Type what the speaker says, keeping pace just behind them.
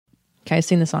Can I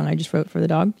sing the song I just wrote for the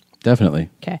dog? Definitely.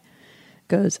 Okay.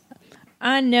 Goes,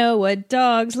 I know what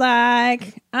dogs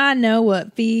like. I know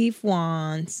what Beef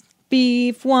wants.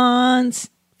 Beef wants.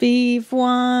 Beef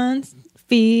wants.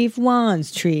 Beef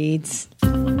wants treats. I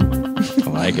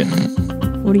like it.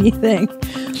 What do you think?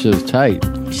 She's tight.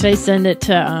 Should I send it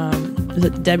to, is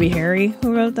it Debbie Harry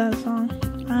who wrote that song?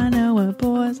 I know what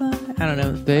boys like. I don't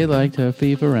know. They like to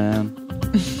beef around.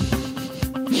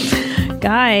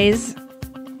 Guys,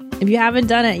 if you haven't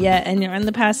done it yet and you're in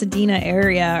the Pasadena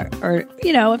area, or,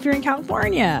 if you're in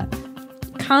California,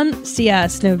 come see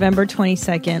us November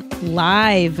 22nd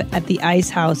live at the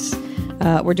Ice House.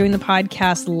 We're doing the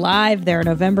podcast live there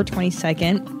November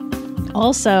 22nd.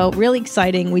 Also, really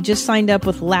exciting, we just signed up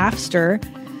with Laughster.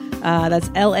 That's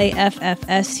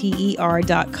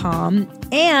LAFFSTER.com.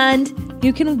 And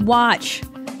you can watch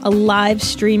a live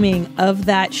streaming of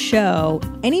that show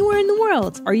anywhere in the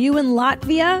world. Are you in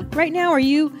Latvia right now? Are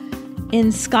you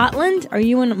in Scotland? Are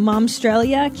you in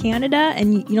Momstralia, Canada,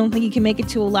 and you don't think you can make it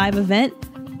to a live event?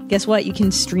 Guess what? You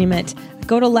can stream it.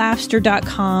 Go to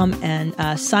Laughster.com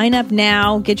and sign up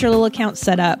now. Get your little account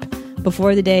set up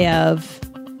before the day of.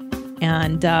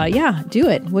 And do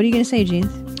it. What are you going to say, Jeans?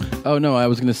 Oh, no, I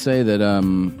was going to say that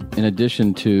in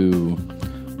addition to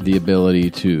the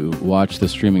ability to watch the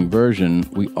streaming version,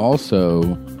 we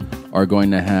also are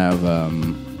going to have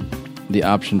the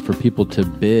option for people to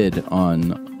bid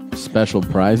on special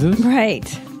prizes.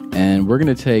 Right. And we're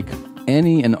going to take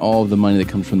any and all of the money that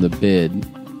comes from the bid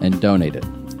and donate it.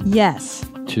 Yes.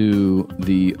 To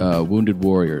the Wounded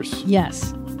Warriors.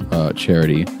 Yes.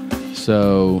 Charity.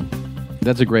 So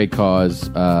that's a great cause.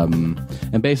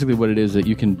 And basically what it is that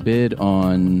you can bid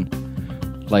on,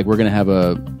 like we're going to have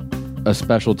a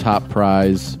special top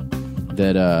prize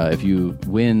that if you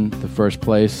win the first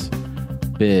place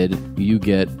bid, you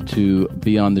get to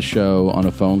be on the show on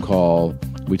a phone call.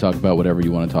 We talk about whatever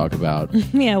you want to talk about.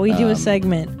 Yeah, we do a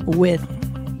segment with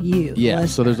you. Yeah,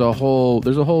 so there's a whole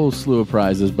slew of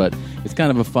prizes, but it's kind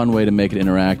of a fun way to make it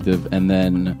interactive, and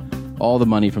then all the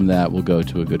money from that will go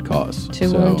to a good cause.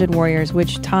 To Wounded Warriors,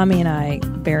 which Tommy and I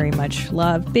very much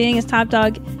love. Being his top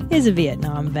dog is a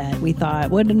Vietnam vet. We thought,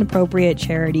 what an appropriate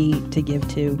charity to give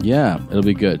to. Yeah, it'll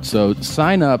be good. So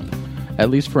sign up, at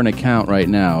least for an account right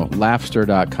now,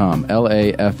 Laughster.com,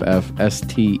 LAFFSTER,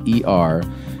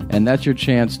 and that's your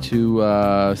chance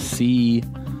to see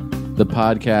the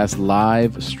podcast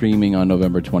live streaming on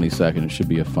November 22nd. It should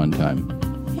be a fun time.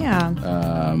 Yeah.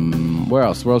 Where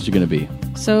else? Where else are you going to be?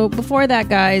 So before that,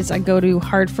 guys, I go to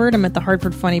Hartford. I'm at the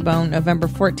Hartford Funny Bone November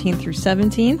 14th through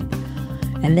 17th.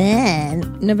 And then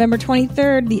November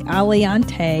 23rd, the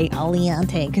Aliante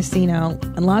Casino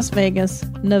in Las Vegas,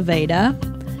 Nevada.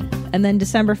 And then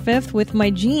December 5th, with my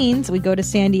jeans, we go to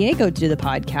San Diego to do the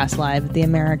podcast live at the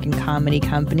American Comedy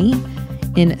Company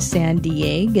in San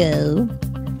Diego.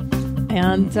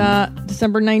 And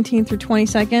December 19th through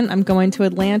 22nd, I'm going to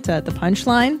Atlanta at the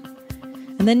Punchline.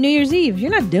 And then New Year's Eve, if you're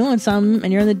not doing something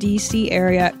and you're in the D.C.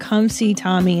 area, come see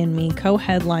Tommy and me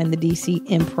co-headline the D.C.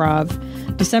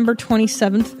 Improv December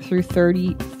 27th through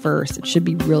 31st. It should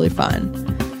be really fun.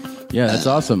 Yeah, that's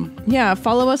awesome. Yeah,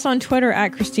 follow us on Twitter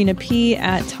at Christina P,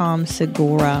 at Tom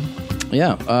Segura.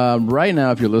 Yeah, right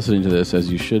now, if you're listening to this,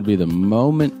 as you should be the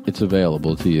moment it's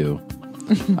available to you,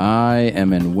 I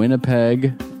am in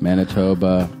Winnipeg,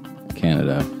 Manitoba,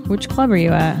 Canada. Which club are you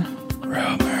at?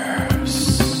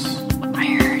 Rumors. I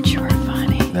heard you were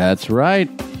funny. That's right.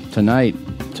 Tonight,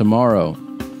 tomorrow,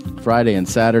 Friday and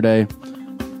Saturday,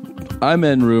 I'm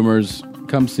in Rumors.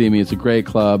 Come see me. It's a great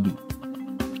club.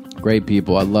 Great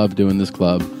people. I love doing this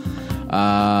club.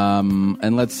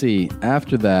 And let's see.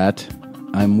 After that,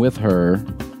 I'm with her.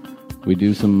 We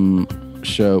do some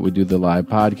show. We do the live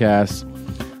podcast.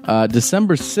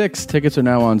 December 6th, tickets are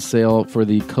now on sale for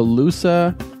the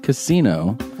Calusa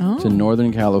Casino. It's in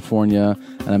Northern California.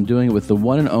 And I'm doing it with the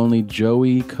one and only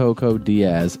Joey Coco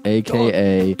Diaz,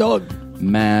 a.k.a.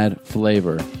 Mad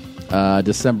Flavor.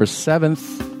 December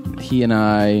 7th, he and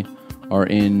I are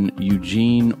in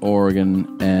Eugene, Oregon,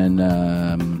 and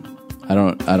I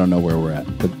don't know where we're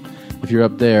at. But if you're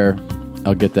up there,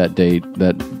 I'll get that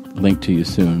link to you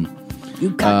soon.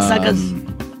 You cocksuckers.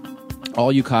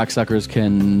 All you cocksuckers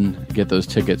can get those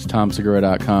tickets.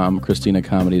 TomSegura.com,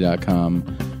 ChristinaComedy.com,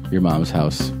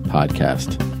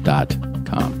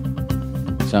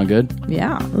 YourMom'sHousePodcast.com. Sound good?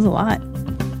 Yeah, that was a lot.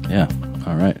 Yeah.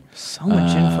 All right. So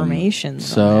much information.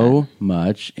 So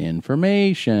much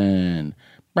information.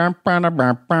 Are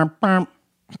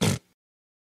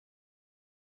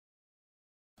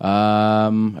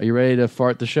you ready to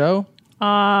fart the show?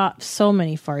 So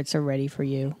many farts are ready for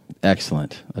you.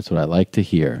 Excellent. That's what I like to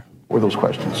hear. What were those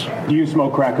questions? Do you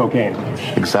smoke crack cocaine?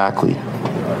 Exactly.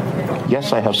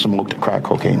 Yes, I have smoked crack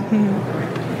cocaine.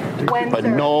 But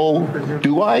no,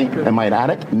 do I? Am I an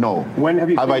addict? No. When have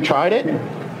you I tried it?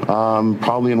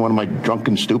 Probably in one of my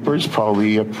drunken stupors,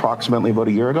 probably approximately about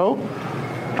a year ago.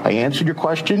 I answered your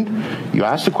question. You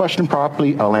asked the question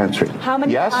properly, I'll answer it. How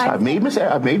many yes, times?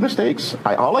 I've made mistakes.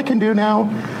 All I can do now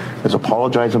is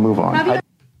apologize and move on.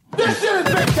 This shit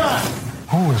is big time!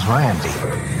 Who is Randy?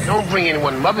 Don't bring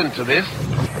anyone mother into this.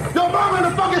 Your mom in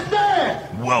the fucking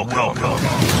stand! Welcome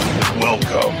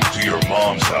to your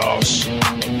mom's house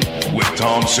with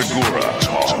Tom Segura,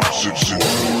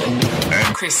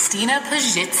 and Christina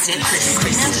Pazsitzky.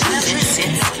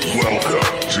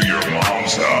 welcome to your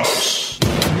mom's house.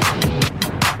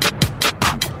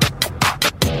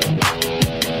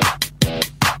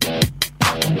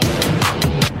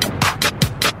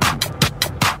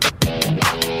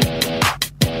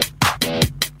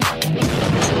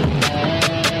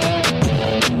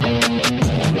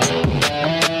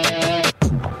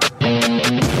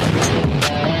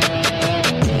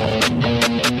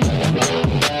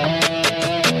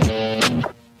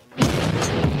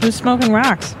 Who's smoking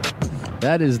rocks?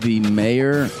 That is the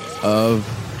mayor of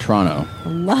Toronto.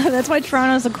 That's why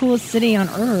Toronto's the coolest city on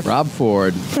earth. Rob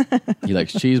Ford. He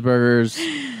likes cheeseburgers.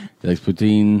 He likes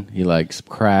poutine. He likes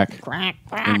crack. Crack.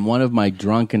 And one of my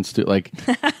drunken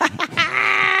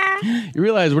you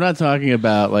realize we're not talking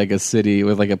about like a city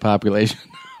with like a population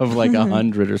of like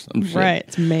 100 or some shit. Right,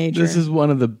 it's major. This is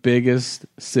one of the biggest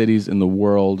cities in the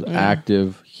world. Yeah.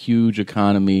 Active, huge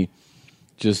economy.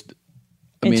 Just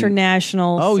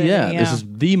international. Oh city, yeah, this is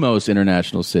the most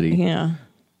international city. Yeah.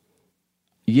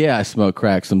 Yeah, I smoke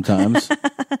crack sometimes.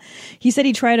 He said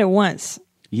he tried it once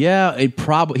Yeah,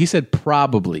 he said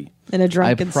probably. in a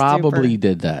drunken I probably stupor.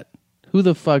 did that. Who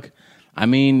the fuck? I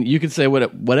mean, you could say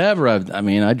whatever.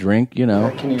 I drink, you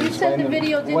know. Can you said the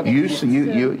video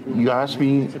didn't you asked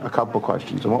me a couple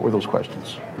questions, and what were those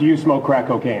questions? Do you smoke crack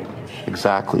cocaine?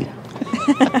 Exactly.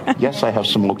 Yes, I have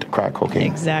smoked crack cocaine.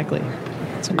 Exactly.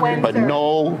 But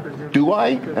no, do I?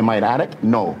 Am I an addict?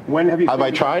 No. When have you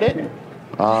I tried it?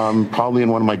 Probably in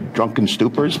one of my drunken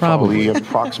stupors, probably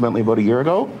approximately about a year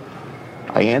ago.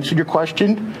 I answered your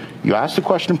question. You asked the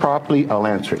question properly, I'll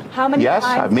answer it. How many yes,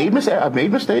 times? I've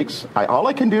made mistakes. All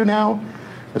I can do now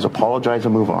is apologize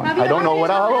and move on. Have you I don't know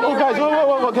ever what. been to Oh, a guys, video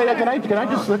whoa, okay, can I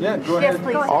just? Yeah, go ahead. Yes,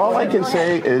 please. All I can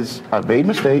say is I've made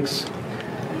mistakes.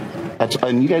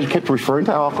 And you guys kept referring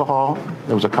to alcohol.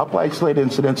 There was a couple isolated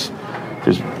incidents.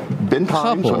 There's been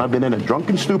times when I've been in a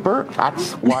drunken stupor.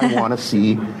 That's why I want to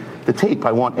see the tape.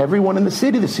 I want everyone in the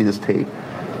city to see this tape.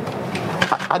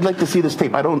 I'd like to see this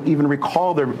tape. I don't even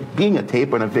recall there being a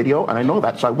tape and a video, and I know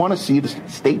that. So I want to see the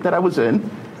state that I was in.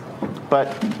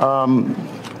 But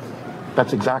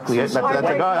that's exactly it.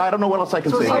 I don't know what else I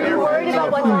can say. Are you worried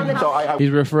about what's on the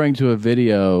He's referring to a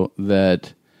video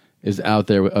that is out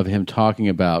there of him talking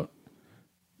about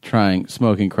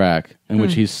smoking crack, in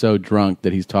which he's so drunk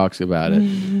that he talks about it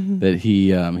that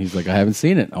he's like, I haven't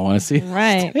seen it. I want to see it.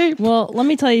 Right. Well, let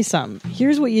me tell you something.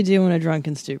 Here's what you do in a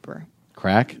drunken stupor.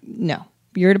 Crack? No.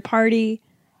 You're at a party.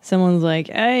 Someone's like,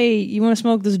 hey, you want to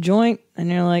smoke this joint? And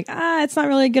you're like, it's not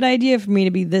really a good idea for me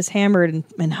to be this hammered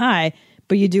and high,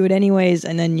 but you do it anyways,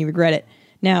 and then you regret it.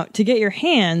 Now, to get your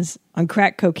hands on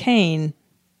crack cocaine,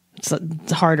 it's a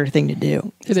harder thing to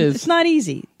do. It is. It's not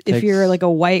easy. If you're like a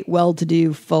white,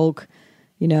 well-to-do folk,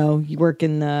 you work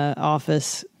in the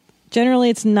office. Generally,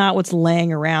 it's not what's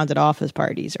laying around at office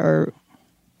parties or,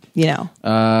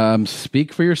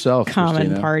 speak for yourself, common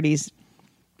Christina. parties.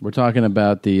 We're talking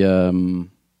about the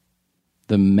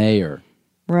mayor.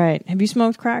 Right. Have you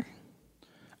smoked crack?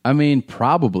 I mean,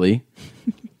 probably.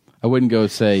 I wouldn't go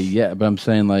say yeah, but I'm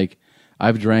saying like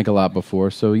I've drank a lot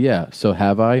before, so yeah. So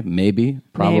have I? Maybe.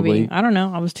 Probably. Maybe. I don't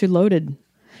know. I was too loaded.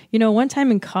 One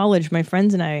time in college, my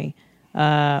friends and I,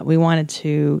 we wanted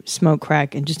to smoke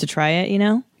crack and just to try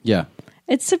it, Yeah.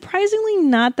 It's surprisingly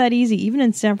not that easy, even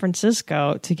in San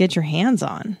Francisco, to get your hands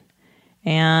on.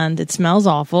 And it smells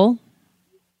awful.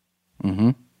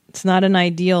 Mm-hmm. It's not an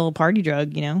ideal party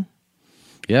drug,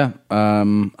 Yeah. I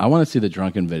want to see the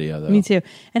drunken video, though. Me too.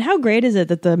 And how great is it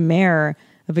that the mayor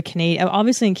of a Canadian,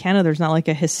 obviously in Canada, there's not like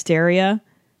a hysteria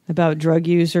about drug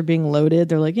use or being loaded.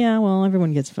 They're like, yeah, well,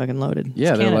 everyone gets fucking loaded. Yeah,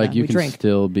 It's they're Canada. like, you We can drink.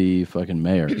 still be fucking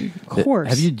mayor. Of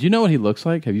course. Do you know what he looks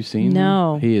like? Have you seen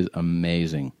No. him? He is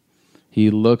amazing. He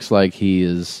looks like he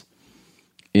is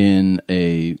in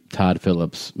a Todd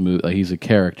Phillips movie. Like he's a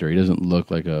character. He doesn't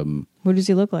look like a... What does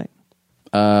he look like?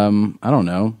 I don't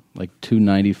know, like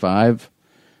 295.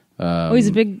 He's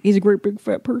a great big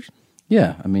fat person.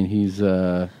 Yeah, I mean, he's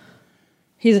a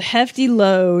hefty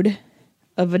load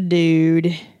of a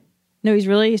dude. No, he's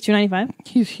 295.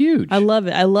 He's huge. I love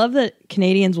it. I love that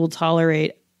Canadians will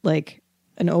tolerate like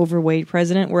an overweight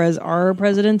president, whereas our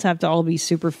presidents have to all be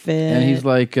super fit. And he's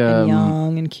like and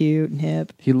young and cute and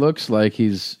hip. He looks like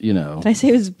he's, Did I say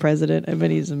he was president? I bet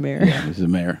he's a mayor. Yeah, he's a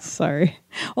mayor. Sorry.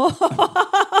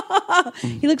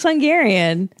 He looks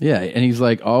Hungarian. Yeah, and he's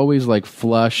like always like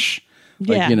flush.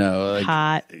 Like, yeah.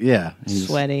 Hot. Yeah.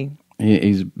 Sweaty.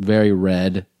 He's very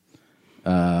red.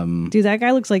 Dude, that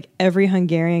guy looks like every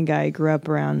Hungarian guy I grew up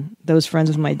around. Those friends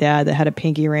with my dad that had a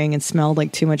pinky ring and smelled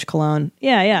like too much cologne.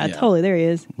 Yeah, totally. There he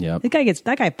is. Yeah,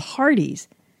 that guy parties.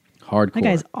 Hardcore. That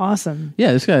guy's awesome.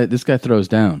 Yeah, this guy throws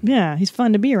down. Yeah, he's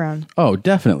fun to be around. Oh,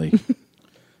 definitely.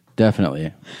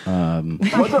 Definitely. I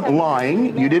wasn't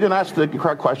lying. You didn't ask the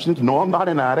correct questions. No, I'm not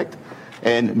an addict.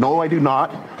 And no, I do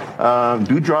not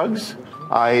do drugs.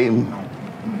 I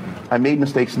made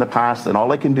mistakes in the past, and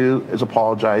all I can do is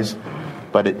apologize.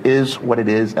 But it is what it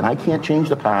is, and I can't change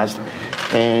the past.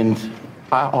 And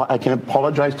I can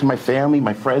apologize to my family,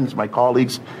 my friends, my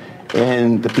colleagues,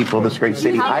 and the people of this great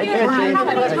city. I can't change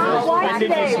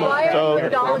it.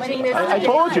 I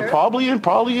told you, probably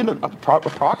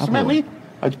approximately.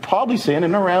 I was probably saying it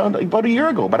around about a year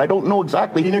ago, but I don't know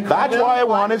exactly. That's why I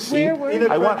want to see.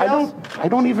 I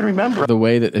don't even remember. The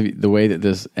way that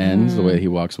this ends, the way that he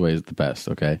walks away is the best.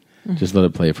 Okay, just let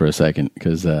it play for a second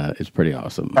because it's pretty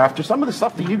awesome. After some of the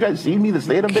stuff that you guys see me, the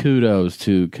state of it. Kudos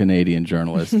to Canadian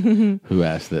journalists who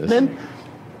asked this. Then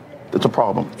it's a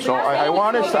problem. So I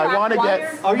want to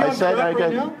get. I said I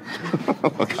get.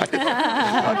 Okay,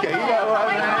 you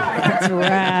got That's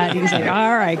rad. He's like,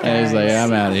 all right, guys. And he's like,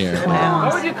 I'm out of here. Wow.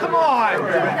 Come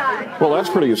on! Well, that's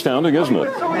pretty astounding, isn't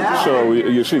it? So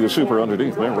you see the super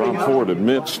underneath there. Rob Ford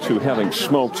admits to having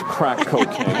smoked crack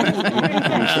cocaine. He said,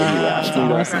 you asked me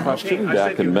that question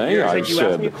back in May. I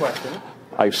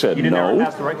said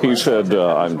no. He said,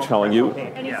 I'm telling you,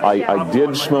 I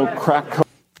did smoke crack cocaine.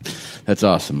 That's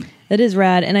awesome. That is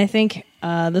rad. And I think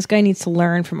this guy needs to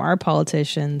learn from our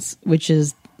politicians, which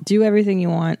is do everything you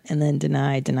want and then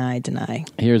deny. I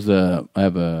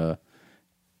have a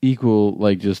equal,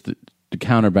 like just the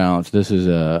counterbalance. This is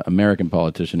a American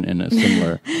politician in a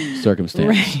similar circumstance.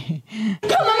 Right.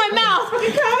 Come on my mouth!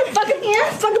 Fucking come on my fucking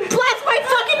ear! Fucking blast my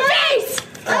fucking face!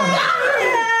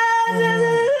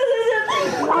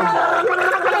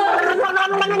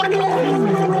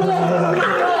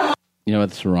 You know what?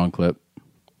 That's the wrong clip.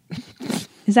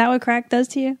 Is that what crack does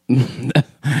to you?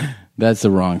 That's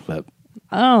the wrong clip.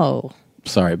 Oh.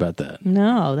 Sorry about that.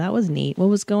 No, that was neat. What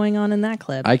was going on in that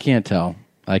clip? I can't tell.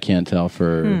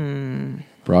 For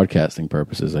broadcasting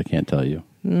purposes. I can't tell you.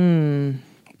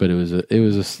 But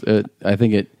I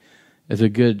think it's a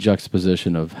good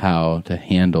juxtaposition of how to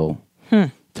handle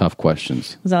tough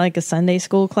questions. Was that like a Sunday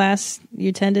school class you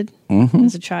attended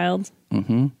as a child?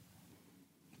 Mm-hmm.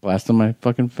 Blast on my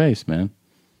fucking face, man.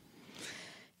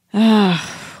 Wow,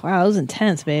 that was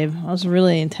intense, babe. That was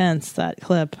really intense, that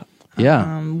clip.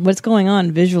 Yeah. What's going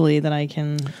on visually that I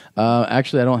can...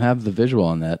 Actually, I don't have the visual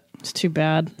on that. It's too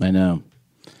bad. I know.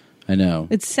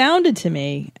 It sounded to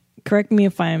me, correct me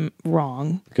if I'm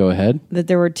wrong. Go ahead. That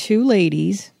there were two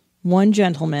ladies, one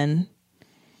gentleman,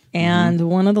 and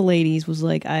one of the ladies was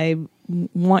like, I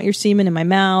want your semen in my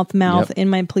mouth, in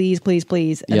my please.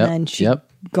 And then she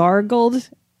gargled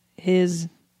his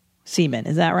semen.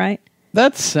 Is that right?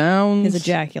 That sounds... His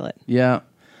ejaculate. Yeah.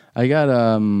 I got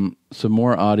some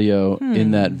more audio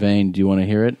in that vein. Do you want to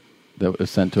hear it? That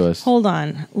was sent to us. Hold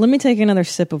on. Let me take another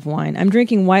sip of wine. I'm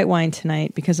drinking white wine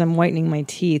tonight because I'm whitening my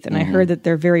teeth, and I heard that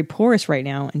they're very porous right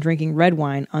now, and drinking red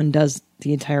wine undoes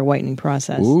the entire whitening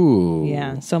process. Ooh.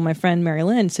 Yeah. So my friend Mary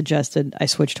Lynn suggested I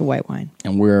switch to white wine.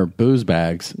 And we're booze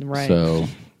bags, right? So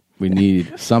we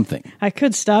need something. I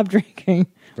could stop drinking.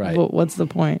 Right. But what's the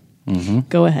point?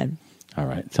 Go ahead. All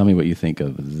right. Tell me what you think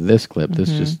of this clip.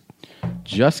 This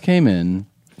just came in.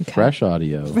 Okay. Fresh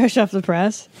audio. Fresh off the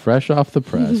press.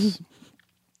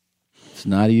 It's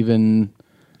not even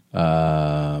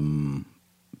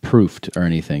proofed or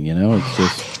anything, It's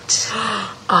just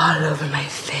all over my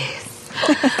face.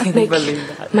 Make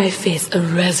my face a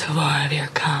reservoir of your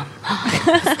cum.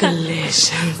 It's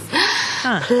delicious.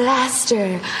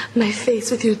 Plaster my face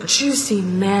with your juicy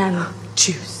man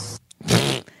juice.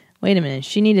 Wait a minute.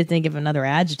 She needed to think of another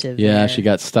adjective. Yeah, there. she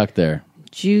got stuck there.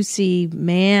 Juicy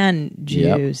man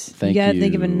juice. Yep. You gotta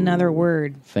think of another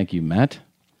word. Thank you, Matt.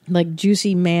 Like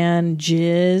juicy man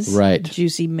jizz. Right.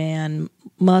 Juicy man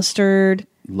mustard.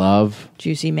 Love.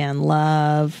 Juicy man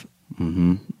love.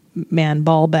 Man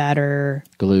ball batter.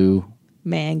 Glue.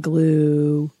 Man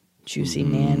glue. Juicy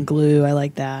man glue. I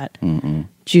like that.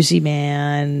 Juicy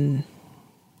man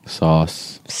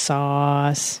sauce.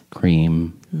 Sauce.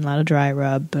 Cream. Not a dry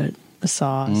rub, but The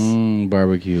sauce.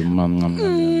 Barbecue. Nom, nom,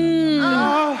 nom,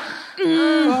 nom,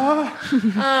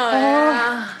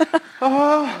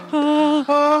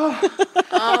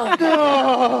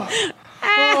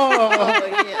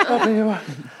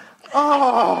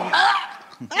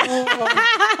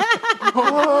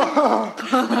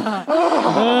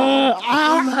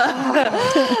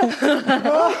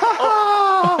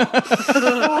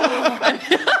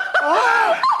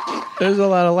 There's a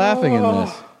lot of laughing in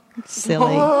this.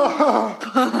 Silly.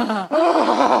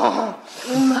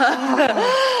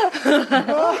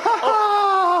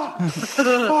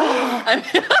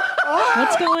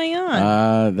 What's going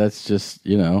on? That's just,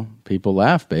 people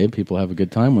laugh, babe. People have a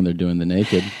good time when they're doing the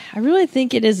naked. I really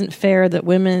think it isn't fair that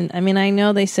women, I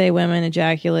know they say women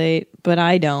ejaculate, but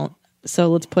I don't. So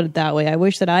let's put it that way. I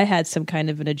wish that I had some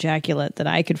kind of an ejaculate that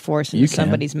I could force into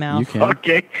somebody's mouth. You can.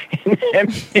 Okay.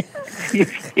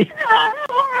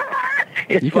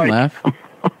 You can laugh.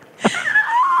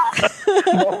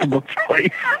 Multiple choice.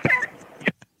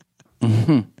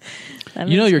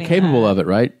 You're capable of it,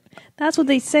 right? That's what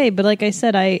they say, but like I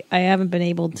said, I haven't been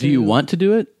able to. Do you want to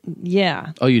do it?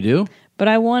 Yeah. Oh, you do? But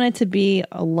I want it to be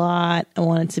a lot. I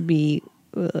want it to be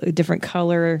a different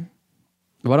color.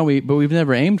 Why don't we? But we've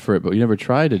never aimed for it. But we never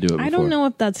tried to do it before. I don't know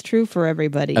if that's true for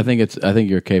everybody. I think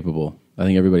you're capable. I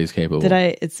think everybody's capable.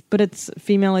 But it's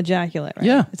female ejaculate, right?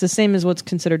 Yeah. It's the same as what's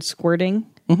considered squirting.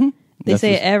 Mm-hmm. They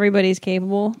say everybody's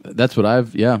capable. That's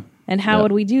what yeah. And how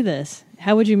would we do this?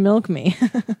 How would you milk me?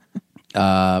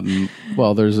 Well,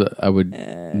 I would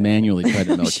manually try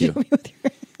to milk you.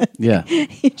 Yeah.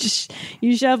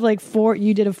 You shove like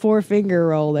you did a 4-finger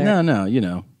roll there.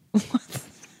 No,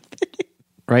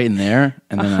 right in there,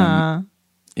 and then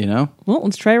Well,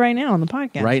 let's try right now on the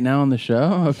podcast. Right now on the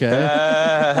show, okay.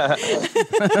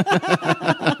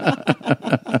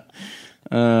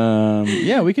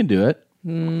 Yeah, we can do it.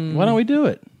 Why don't we do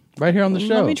it right here on the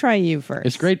show? Let me try you first.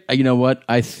 It's great. You know what?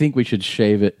 I think we should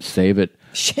save it. Shave it.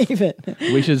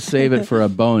 We should save it for a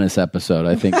bonus episode.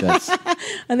 I think that's.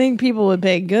 I think people would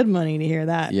pay good money to hear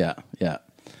that. Yeah.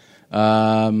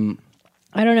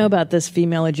 I don't know about this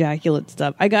female ejaculate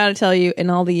stuff. I got to tell you, in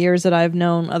all the years that I've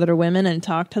known other women and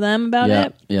talked to them about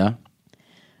it,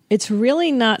 it's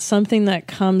really not something that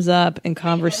comes up in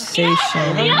conversation.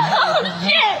 But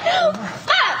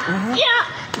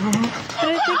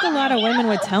I think a lot of women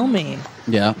would tell me.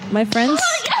 Yeah. My friends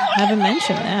haven't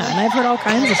mentioned that, and I've heard all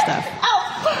kinds of stuff.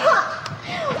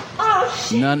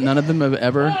 None of them have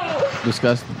ever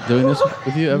discussed doing this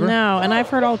with you ever? No, and I've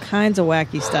heard all kinds of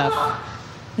wacky stuff.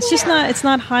 It's just not. It's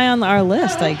not high on our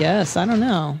list, I guess. I don't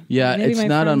know. Yeah, Maybe it's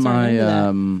not on my.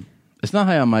 It's not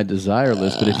high on my desire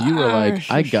list. But if you were like,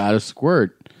 I got a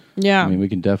squirt. Yeah, I mean, we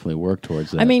can definitely work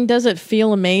towards that. I mean, does it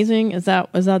feel amazing? Is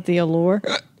that the allure?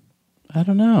 I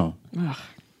don't know. Ugh.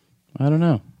 I don't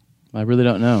know. I really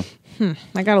don't know.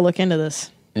 I got to look into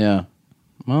this. Yeah.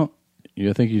 Well,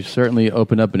 I think you certainly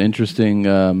opened up an interesting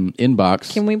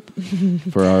inbox. Can we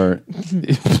for our?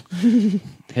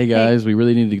 Hey guys, we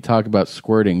really need to talk about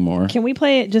squirting more. Can we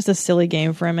play just a silly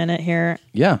game for a minute here?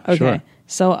 Yeah, okay. Sure.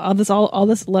 So all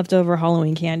this leftover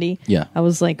Halloween candy. Yeah. I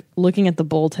was like looking at the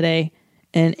bowl today,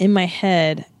 and in my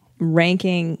head,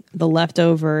 ranking the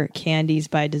leftover candies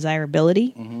by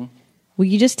desirability. Mm-hmm. Will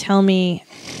you just tell me,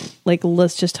 like,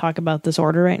 let's just talk about this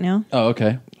order right now? Oh,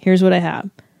 okay. Here's what I have: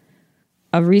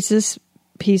 a Reese's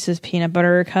Pieces peanut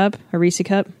butter cup, a Reese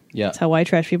cup. Yeah. That's how white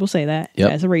trash people say that. Yep.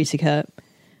 That's a Reese cup.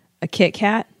 A Kit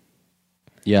Kat.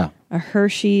 Yeah. A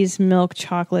Hershey's milk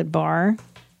chocolate bar,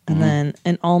 and then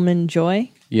an Almond Joy.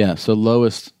 Yeah, so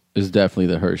lowest is definitely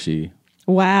the Hershey.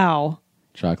 Wow.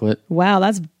 Chocolate. Wow,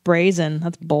 that's brazen.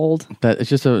 That's bold. It's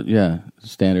just a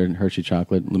standard Hershey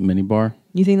chocolate mini bar.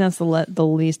 You think that's the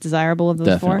least desirable of those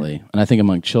Definitely. four? And I think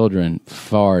among children,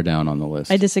 far down on the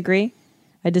list. I disagree.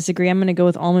 I'm going to go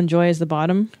with Almond Joy as the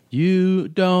bottom. You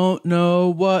don't know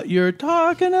what you're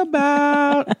talking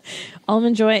about.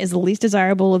 Almond Joy is the least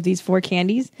desirable of these four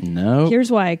candies. No.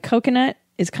 Here's why. Coconut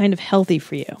is kind of healthy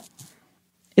for you.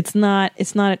 It's not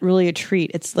really a treat.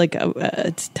 It's like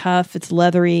it's tough. It's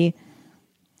leathery.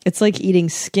 It's like eating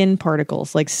skin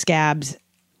particles, like scabs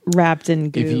wrapped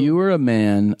in goo. If you were a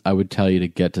man, I would tell you to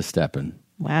get to stepping.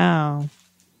 Wow.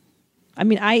 I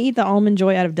mean, I eat the Almond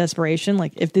Joy out of desperation.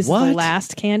 Like, if this is the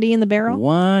last candy in the barrel.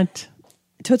 What?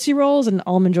 Tootsie Rolls and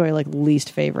Almond Joy are like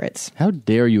least favorites. How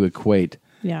dare you equate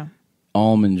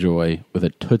Almond Joy with a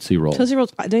Tootsie Roll? Tootsie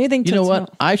Rolls, don't you think You know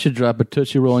what? I should drop a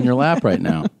Tootsie Roll in your lap right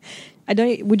now.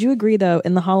 Would you agree, though,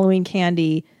 in the Halloween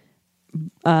candy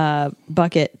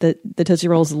bucket, that the Tootsie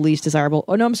Roll is the least desirable?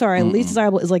 Oh, no, I'm sorry. Least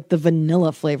desirable is like the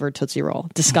vanilla flavored Tootsie Roll.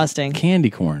 Disgusting. Candy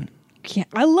corn.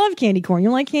 I love candy corn. You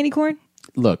don't like candy corn?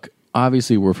 Look,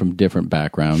 obviously we're from different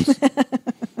backgrounds.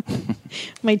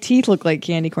 My teeth look like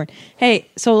candy corn. Hey,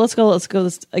 so let's go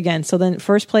this again. So then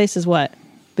first place is what?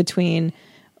 Between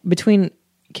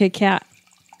Kit Kat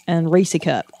and Reese's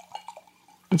Cup.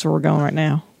 That's where we're going right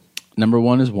now. Number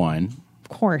 1 is wine. Of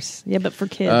course. Yeah, but for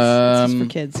kids. It's just for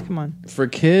kids. Come on. For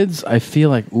kids, I feel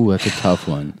like, that's a tough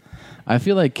one. I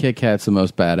feel like Kit Kat's the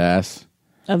most badass.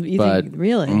 Think,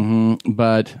 really?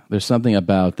 But there's something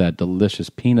about that delicious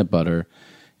peanut butter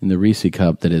in the Reese's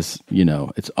Cup that is,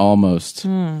 it's almost...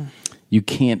 You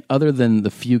can't, other than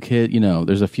the few kids,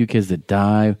 there's a few kids that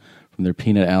die from their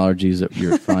peanut allergies that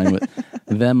you're fine with.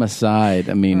 Them aside,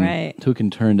 I mean, who can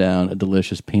turn down a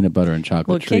delicious peanut butter and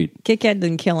chocolate treat? Kit Kat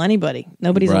didn't kill anybody.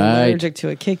 Nobody's allergic to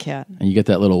a Kit Kat. And you get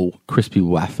that little crispy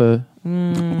wafer.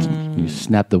 You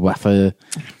snap the wafer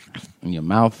in your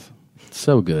mouth. It's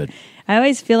so good. I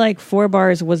always feel like 4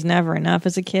 bars was never enough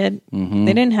as a kid.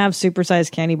 They didn't have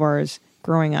supersized candy bars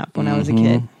growing up when I was a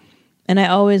kid. And I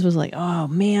always was like, oh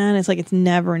man, it's like it's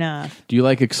never enough. Do you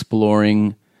like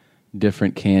exploring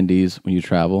different candies when you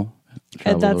travel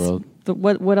the world?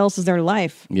 What else is there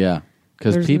life? Yeah,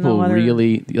 because people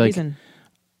really like reason.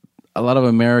 A lot of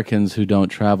Americans who don't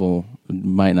travel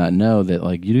might not know that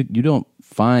like you don't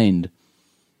find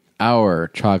our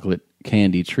chocolate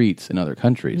candy treats in other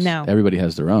countries. No, everybody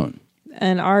has their own,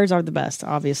 and ours are the best.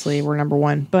 Obviously, we're number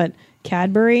 1, but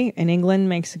Cadbury in England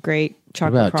makes a great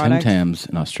chocolate product. What about Tim Tams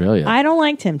in Australia? I don't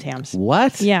like Tim Tams.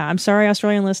 What? Yeah, I'm sorry,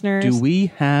 Australian listeners. Do we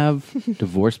have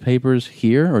divorce papers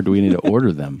here, or do we need to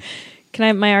order them? Can I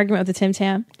have my argument with the Tim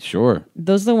Tam? Sure.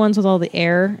 Those are the ones with all the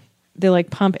air. They like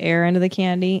pump air into the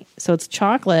candy, so it's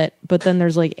chocolate, but then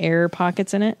there's like air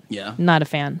pockets in it. Yeah. Not a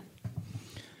fan.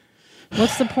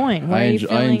 What's the point? I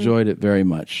enjoyed it very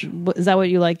much. Is that what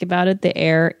you like about it? The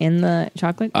air in the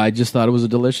chocolate? I just thought it was a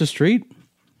delicious treat.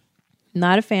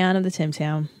 Not a fan of the Tim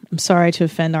Tam. I'm sorry to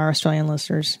offend our Australian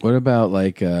listeners. What about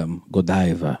like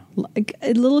Godiva? Like,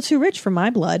 a little too rich for my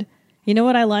blood. You know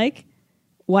what I like?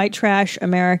 White trash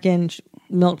American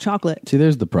milk chocolate. See,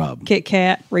 there's the problem. Kit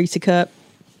Kat, Reese's Cup.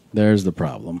 There's the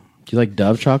problem. Do you like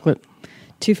Dove chocolate?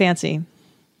 Too fancy.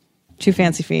 Too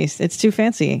fancy feast. It's too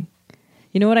fancy.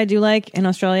 You know what I do like in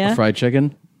Australia? Fried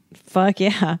chicken? Fuck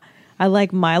yeah. I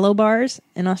like Milo bars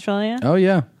in Australia. Oh,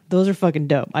 yeah. Those are fucking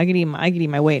dope. I could eat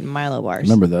my weight in Milo bars.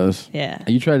 Remember those? Yeah.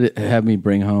 You tried to have me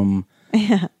bring home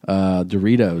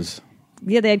Doritos.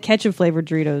 Yeah, they had ketchup flavored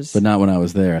Doritos. But not when I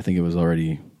was there. I think it was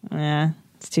already... Yeah,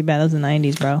 it's too bad. Those in the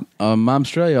 90s, bro.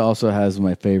 Australia also has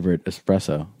my favorite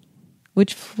espresso.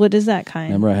 What is that kind?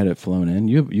 Remember I had it flown in?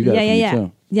 You got it from me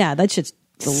too. Yeah, that shit's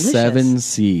delicious. 7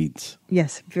 seeds.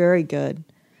 Yes, very good.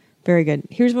 Very good.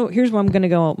 Here's where I'm going to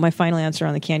go. My final answer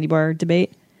on the candy bar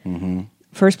debate.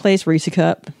 First place, Reese's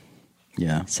Cup.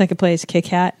 Yeah. Second place, Kit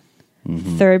Kat.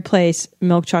 Third place,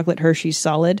 milk chocolate Hershey's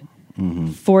Solid.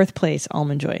 Fourth place,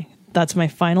 Almond Joy. That's my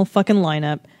final fucking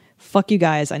lineup. Fuck you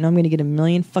guys. I know I'm going to get a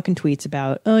million fucking tweets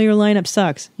about, oh, your lineup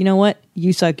sucks. You know what?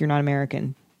 You suck. You're not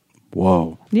American.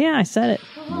 Whoa. Yeah, I said it.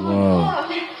 Whoa.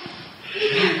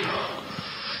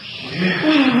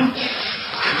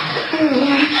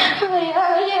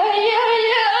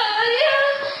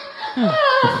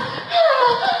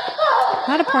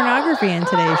 A lot of pornography in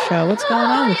today's show. What's going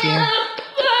on with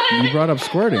you? You brought up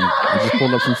squirting. I just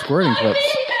pulled up some squirting clips.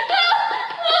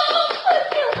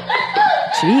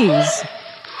 Jeez.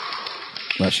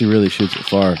 Well, she really shoots it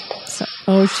far. So,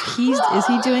 is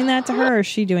he doing that to her, or is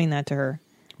she doing that to her?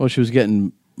 Well, she was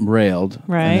getting railed,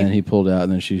 right? And then he pulled out,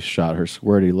 and then she shot her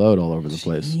squirty load all over the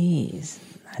place. Jeez,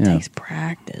 that takes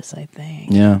practice, I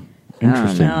think. Yeah,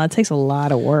 interesting. No, it takes a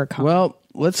lot of work. Huh? Well,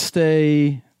 let's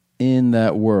stay in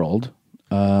that world.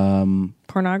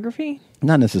 Pornography?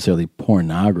 Not necessarily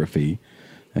pornography.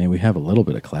 I mean, we have a little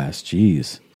bit of class.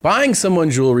 Jeez. Buying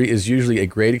someone jewelry is usually a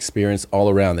great experience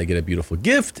all around. They get a beautiful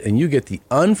gift, and you get the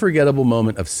unforgettable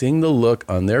moment of seeing the look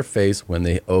on their face when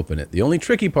they open it. The only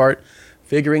tricky part,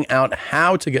 figuring out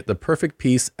how to get the perfect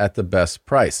piece at the best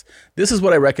price. This is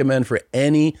what I recommend for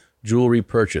any jewelry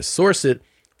purchase. Source it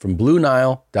from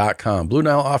BlueNile.com. Blue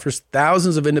Nile offers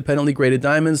thousands of independently graded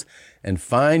diamonds and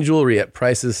fine jewelry at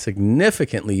prices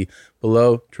significantly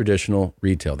below traditional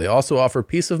retail. They also offer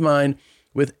peace of mind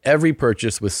with every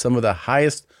purchase with some of the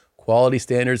highest quality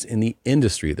standards in the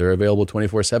industry. They're available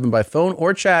 24/7 by phone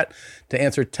or chat to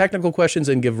answer technical questions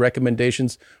and give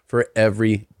recommendations for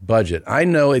every budget. I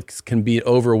know it can be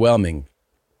overwhelming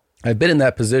I've been in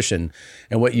that position,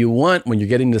 and what you want when you're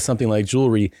getting into something like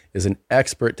jewelry is an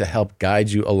expert to help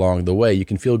guide you along the way. You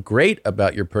can feel great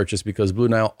about your purchase because Blue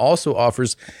Nile also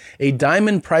offers a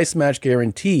diamond price match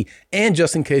guarantee. And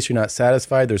just in case you're not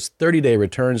satisfied, there's 30-day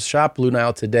returns. Shop Blue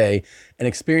Nile today and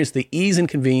experience the ease and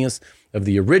convenience of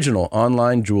the original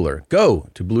online jeweler. Go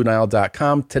to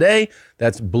BlueNile.com today.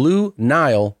 That's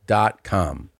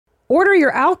BlueNile.com. Order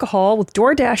your alcohol with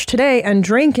DoorDash today and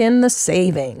drink in the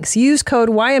savings. Use code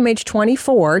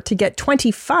YMH24 to get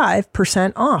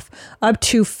 25% off, up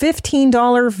to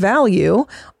 $15 value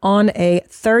on a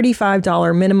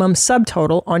 $35 minimum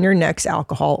subtotal on your next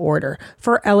alcohol order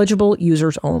for eligible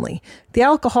users only. The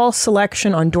alcohol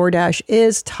selection on DoorDash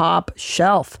is top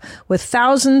shelf. With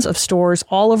thousands of stores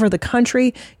all over the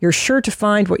country, you're sure to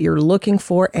find what you're looking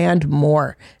for and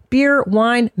more. Beer,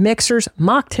 wine, mixers,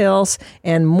 mocktails,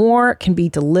 and more can be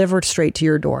delivered straight to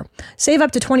your door. Save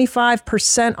up to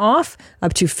 25% off,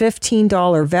 up to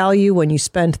 $15 value when you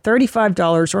spend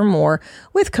 $35 or more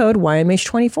with code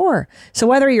YMH24. So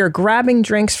whether you're grabbing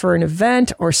drinks for an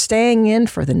event or staying in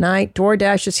for the night,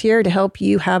 DoorDash is here to help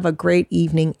you have a great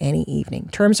evening any evening.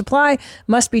 Terms apply.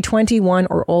 Must be 21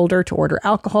 or older to order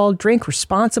alcohol. Drink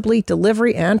responsibly.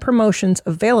 Delivery and promotions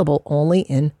available only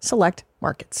in select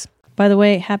markets. By the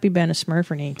way, happy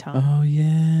Banasmurferny, Tom. Oh,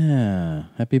 yeah.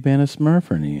 Happy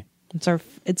Banasmurferny. It's our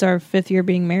 5th year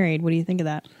being married. What do you think of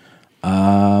that?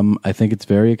 I think it's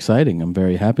very exciting. I'm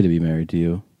very happy to be married to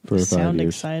you for 5 years. Sound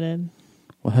excited.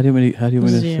 Well, how do you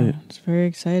want to say it? It's very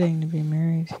exciting to be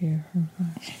married to you.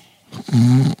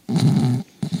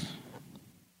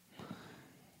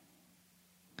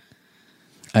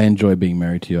 I enjoy being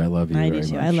married to you. I love you very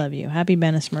much. I love you. Happy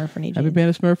Banasmurferny. Happy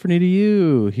Banasmurferny to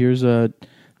you. Here's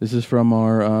this is from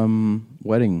our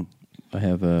wedding. I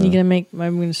have a... You I'm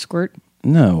going to squirt?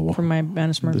 No. From my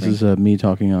Banasmurferny? This is me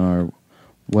talking on our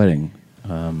wedding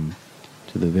to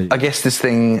the video. I guess this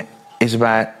thing is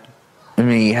about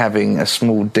me having a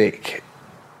small dick.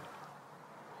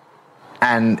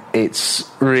 And it's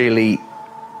really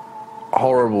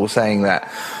horrible saying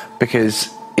that because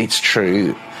it's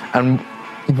true. And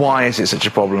why is it such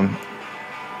a problem?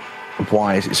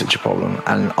 Why is it such a problem?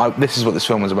 And this is what this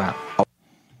film was about. I'll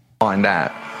find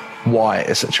out why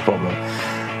it's such a problem.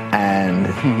 And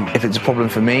if it's a problem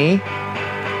for me,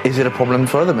 is it a problem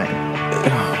for other men?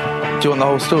 Do you want the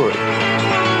whole story?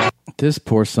 This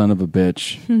poor son of a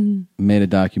bitch made a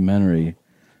documentary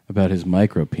about his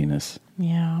micro penis.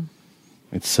 Yeah.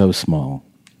 It's so small.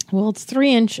 Well, it's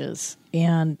 3 inches,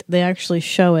 and they actually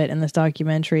show it in this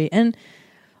documentary. And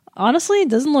honestly, it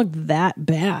doesn't look that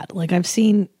bad. Like, I've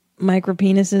seen micro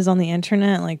penises on the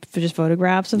internet, like just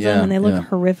photographs of them, and they look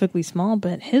horrifically small.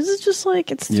 But his is just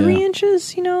like, it's 3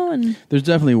 inches, you know? And there's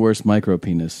definitely worse micro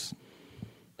penis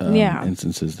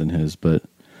instances than his, but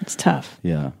it's tough.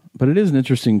 Yeah. But it is an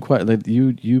interesting question. Like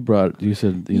you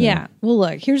said, you know. Yeah. Well,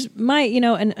 look, here's my,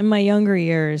 in my younger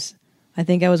years, I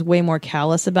think I was way more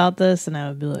callous about this, and I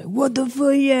would be like, what the fuck?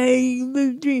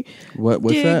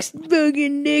 What's dicks, that?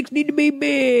 Fucking dicks need to be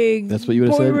big. That's what you would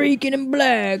have said? Puerto Rican and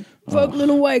black. Fuck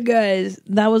little white guys.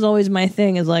 That was always my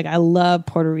thing, is like, I love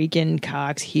Puerto Rican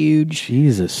cocks, huge.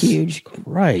 Jesus. Huge.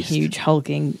 Christ. Huge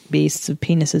hulking beasts of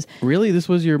penises. Really? This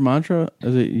was your mantra?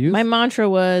 Is it you? My mantra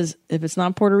was, if it's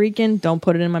not Puerto Rican, don't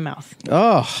put it in my mouth.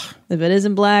 Oh. If it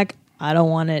isn't black, I don't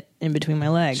want it in between my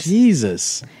legs.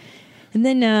 Jesus. And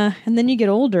then you get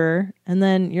older, and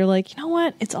then you're like, you know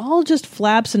what? It's all just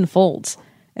flaps and folds.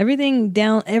 Everything.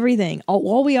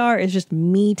 All we are is just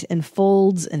meat and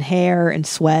folds and hair and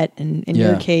sweat. And in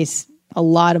your case, a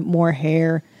lot of more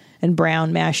hair and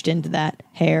brown mashed into that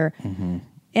hair. Mm-hmm.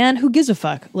 And who gives a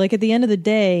fuck? Like, at the end of the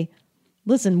day,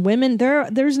 listen, women,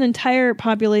 there's an entire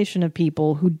population of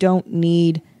people who don't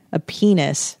need a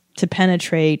penis to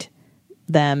penetrate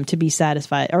them to be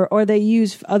satisfied, or they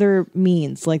use other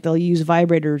means, like they'll use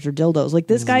vibrators or dildos. Like,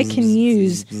 this guy can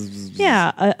use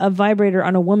a vibrator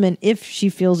on a woman if she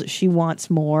feels that she wants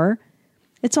more.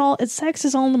 Sex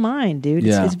is all in the mind, dude.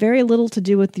 It's very little to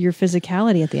do with your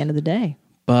physicality at the end of the day.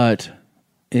 But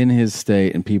in his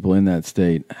state and people in that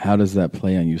state, how does that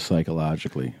play on you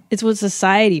psychologically? It's what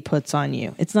society puts on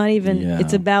you. It's not even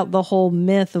it's about the whole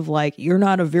myth of like, you're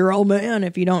not a virile man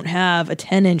if you don't have a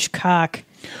 10-inch cock.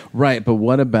 Right, but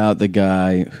what about the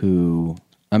guy who,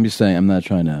 I'm just saying, I'm not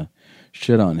trying to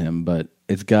shit on him, but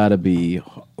it's got to be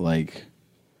like,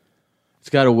 it's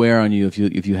got to wear on you if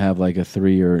you have like a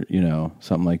 3 or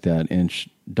something like that inch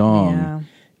dong,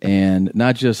 and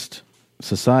not just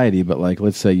society, but like,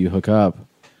 let's say you hook up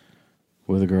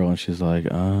with a girl and she's like,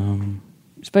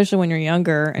 especially when you're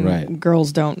younger and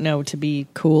girls don't know to be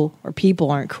cool, or people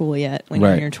aren't cool yet when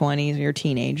you're in your 20s or you're a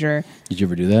teenager. Did you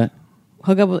ever do that?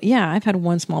 hook up with. Yeah, I've had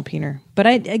one small peener, but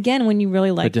when you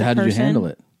really like the how did you person, handle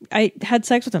it? I had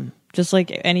sex with him just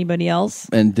like anybody else.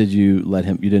 And did you let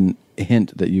him? You didn't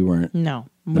hint that you weren't. No,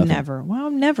 Nothing. never.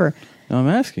 Well, never. No, I'm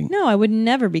asking. No, I would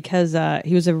never because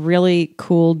he was a really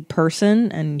cool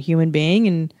person and human being,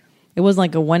 and it wasn't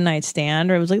like a one night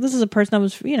stand, or it was like this is a person I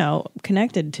was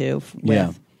connected to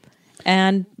with.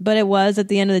 Yeah. But it was at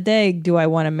the end of the day. Do I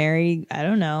want to marry? I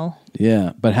don't know.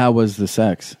 Yeah, but how was the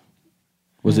sex?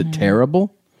 Was it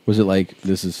terrible? Was it like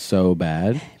this is so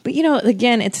bad? But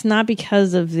again, it's not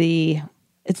because of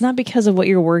what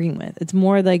you're working with. It's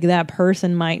more like that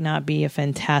person might not be a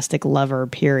fantastic lover.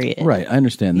 Period. Right, I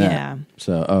understand that. Yeah.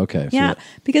 So okay. Yeah, So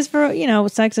because for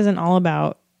sex isn't all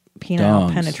about penile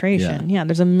Dongs, penetration. Yeah,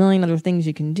 there's a million other things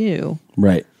you can do.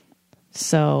 right.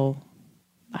 So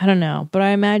I don't know, but I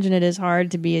imagine it is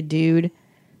hard to be a dude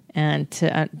and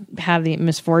to have the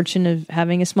misfortune of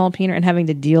having a small penis and having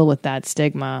to deal with that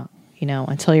stigma,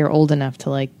 until you're old enough to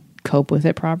like cope with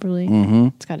it properly. Mm-hmm.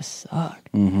 It's gotta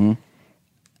suck. Mm-hmm.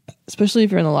 Especially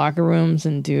if you're in the locker rooms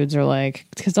and dudes are like,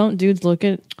 because don't dudes look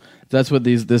at... That's what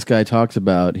this guy talks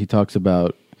about. He talks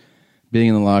about being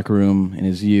in the locker room in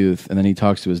his youth, and then he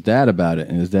talks to his dad about it,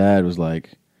 and his dad was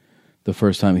like, the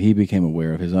first time he became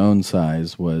aware of his own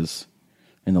size was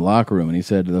in the locker room, and he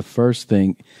said the first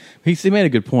thing... He made a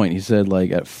good point. He said, like,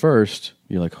 at first,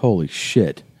 you're like, holy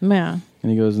shit. Yeah.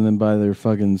 And he goes, and then by their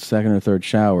fucking second or third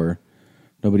shower,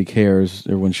 nobody cares.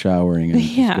 Everyone's showering and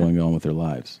just going on with their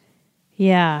lives.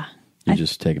 Yeah. You're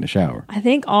just taking a shower. I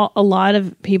think a lot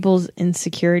of people's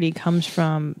insecurity comes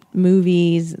from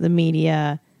movies, the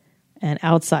media, and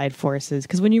outside forces.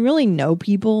 Because when you really know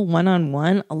people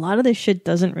one-on-one, a lot of this shit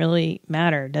doesn't really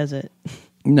matter, does it?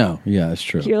 No. Yeah, that's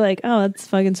true. You're like, oh, that's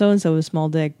fucking so-and-so with a small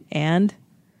dick. And?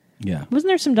 Yeah. Wasn't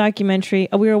there some documentary?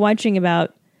 We were watching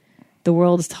about the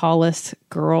world's tallest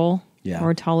girl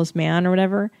or tallest man or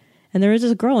whatever. And there was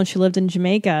this girl and she lived in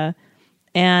Jamaica.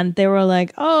 And they were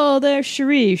like, oh, there's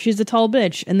Cherie. She's a tall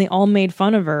bitch. And they all made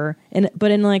fun of her. But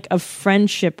in like a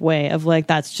friendship way of like,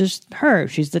 that's just her.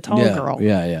 She's the tall girl.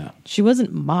 Yeah, yeah. She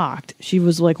wasn't mocked. She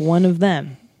was like one of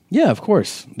them. Yeah, of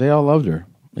course. They all loved her.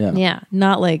 Yeah. Yeah.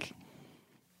 Not like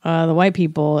the white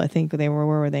people, I think where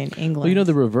were they in England? Well,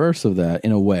 the reverse of that,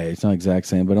 in a way, it's not exact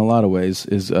same, but in a lot of ways,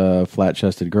 is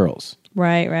flat-chested girls.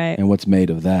 Right. And what's made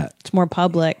of that? It's more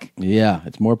public. Yeah,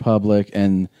 it's more public,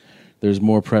 and there's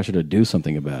more pressure to do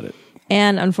something about it.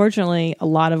 And unfortunately, a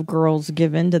lot of girls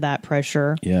give into that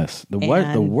pressure. Yes.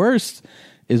 The worst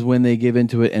is when they give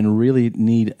into it and really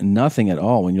need nothing at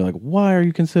all. When you're like, why are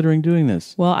you considering doing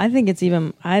this? Well, I think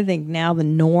now the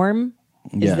norm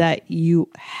is that you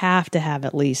have to have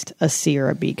at least a C or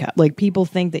a B cup. Like people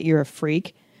think that you're a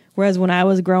freak. Whereas when I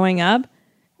was growing up,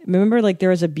 remember like there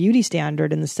was a beauty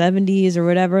standard in the 70s or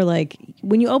whatever. Like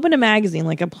when you open a magazine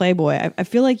like a Playboy, I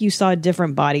feel like you saw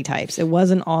different body types. It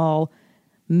wasn't all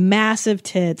massive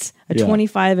tits, a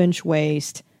 25-inch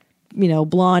waist,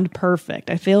 blonde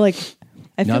perfect. I feel like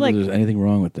there's anything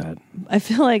wrong with that. I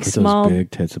feel like Put small those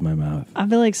big tits in my mouth. I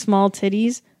feel like small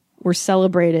titties were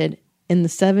celebrated in the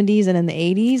 70s and in the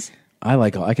 80s.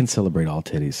 I can celebrate all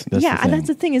titties. That's the thing. That's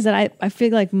the thing is that I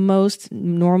feel like most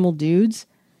normal dudes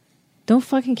don't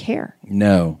fucking care.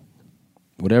 No.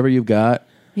 Whatever you've got,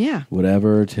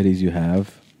 whatever titties you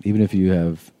have, even if you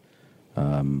have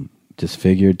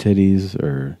disfigured titties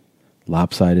or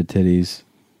lopsided titties,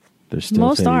 they're still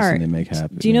most titties are. and they make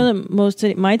happy. Do you know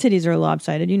that my titties are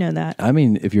lopsided? You know that. I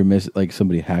mean, if you're like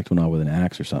somebody hacked one off with an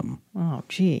axe or something. Oh,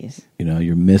 jeez.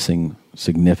 You're missing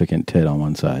significant tit on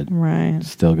one side. Right. It's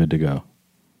still good to go.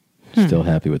 Still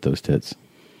happy with those tits.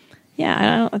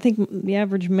 Yeah, I think the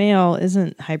average male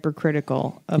isn't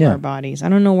hypercritical of our bodies. I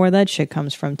don't know where that shit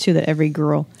comes from, too, that every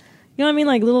girl... You know what I mean?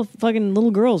 Like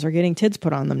little girls are getting tits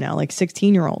put on them now, like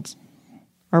 16-year-olds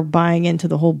are buying into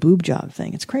the whole boob job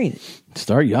thing. It's crazy.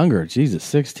 Start younger. Jesus,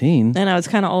 16. I know, it's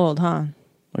kind of old, huh?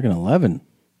 Like an 11.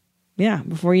 Yeah,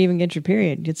 before you even get your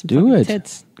period. Get some Do fucking it.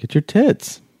 tits. Get your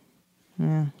tits.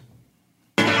 Yeah.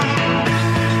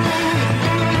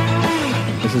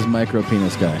 This is Micro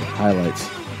Penis Guy. Highlights.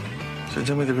 So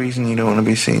tell me the reason you don't want to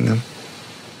be seen then.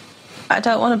 I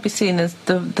don't want to be seen as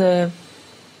the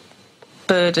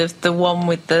bird of the one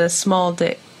with the small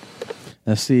dick.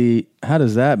 Now see, how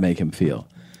does that make him feel?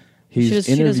 She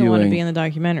doesn't want to be in the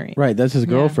documentary. Right, that's his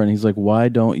girlfriend. He's like, why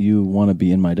don't you want to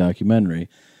be in my documentary?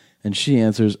 And she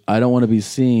answers, I don't want to be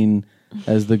seen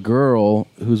as the girl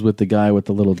who's with the guy with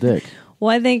the little dick. Well,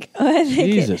 I think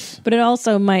Jesus. But it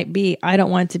also might be, I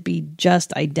don't want to be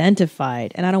just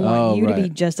identified. And I don't want you to be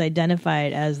just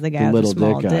identified as the guy with the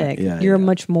small dick. Yeah, You're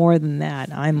much more than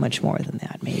that. I'm much more than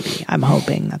that, maybe. I'm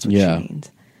hoping that's what she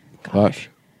means. Gosh.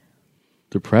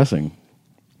 Depressing.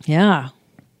 Yeah.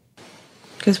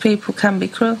 Because people can be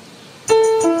cruel.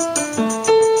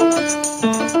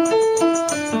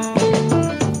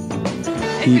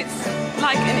 He-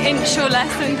 Like an inch or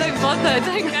less, and don't bother.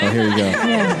 Don't go. Oh, here you go.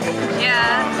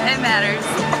 Yeah, it matters.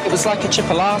 It was like a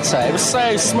chipolata. It was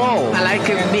so small. I like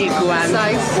a big one.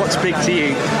 What's big to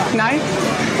you?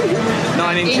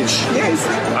 9 inches. Yes.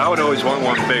 I would always want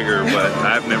one bigger, but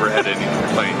I've never had any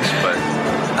complaints. But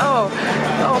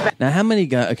Now, how many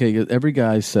guys? Okay, every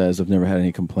guy says I've never had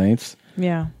any complaints,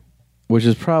 Yeah. which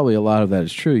is probably a lot of that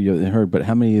is true. You heard, but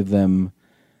how many of them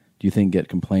do you think get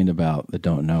complained about that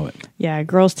don't know it? Yeah,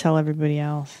 girls tell everybody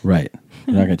else. Right.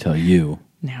 They're not going to tell you.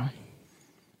 No.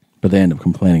 But they end up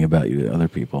complaining about you to other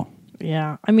people.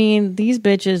 Yeah. I mean, these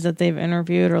bitches that they've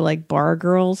interviewed are like bar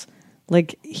girls.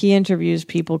 Like, he interviews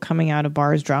people coming out of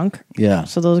bars drunk. Yeah.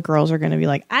 So those girls are going to be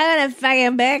like, I want a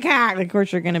fucking big cock. Of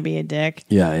course, you're going to be a dick.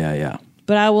 Yeah.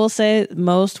 But I will say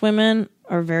most women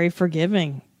are very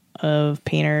forgiving of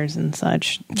painters and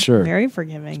such. Sure. Very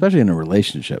forgiving. Especially in a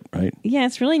relationship, right? Yeah,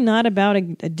 it's really not about a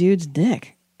dude's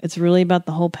dick. It's really about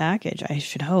the whole package, I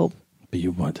should hope. But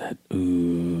you want that,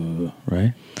 ooh,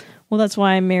 right? Well, that's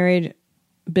why I married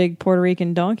big Puerto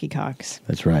Rican donkey cocks.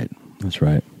 That's right. That's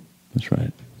right. That's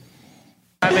right.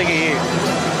 How big are you?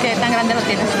 ¿Qué tan grande lo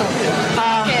tienes tú?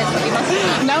 ¿Qué es?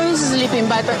 ¿Poquito? Now he's sleeping,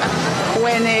 but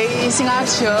when he's in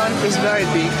action, it's very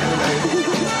big.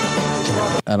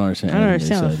 I don't understand. I don't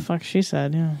anything understand they what the said. fuck she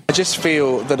said, yeah. I just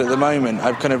feel that at the moment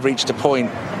I've kind of reached a point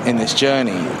in this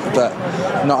journey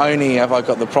that not only have I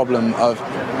got the problem of,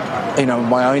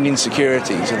 my own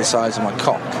insecurities of the size of my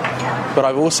cock, but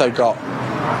I've also got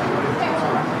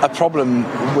a problem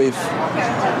with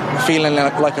feeling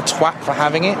like a twat for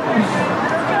having it.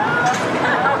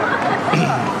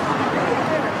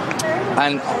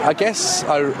 And I guess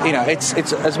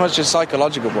it's as much a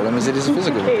psychological problem as it is a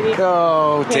physical.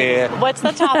 Oh dear. What's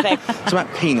the topic? It's about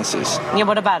penises. Yeah,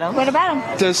 what about them? What about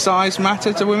them? Does size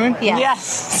matter to women?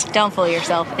 Yes. Don't fool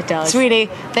yourself. It does.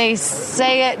 Sweetie, they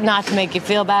say it not to make you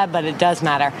feel bad, but it does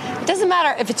matter. It doesn't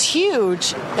matter if it's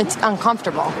huge, it's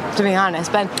uncomfortable, to be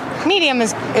honest. But medium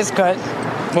is good.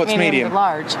 What's medium? Is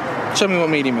large. Show me what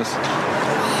medium is.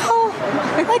 Oh,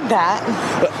 like that.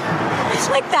 It's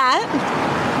like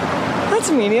that. That's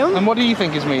medium. And what do you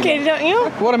think is medium? Katie, don't you?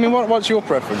 What's your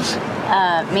preference?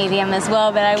 Medium as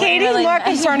well, but I wouldn't Katie's really... more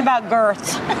concerned about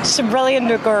girth. She's really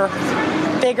into girth.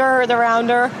 Bigger, the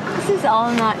rounder. This is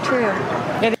all not true.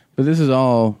 But this is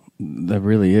all that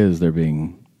really is. They're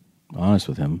being honest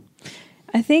with him.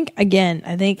 I think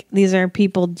these are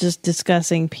people just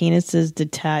discussing penises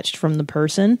detached from the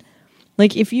person.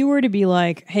 Like, if you were to be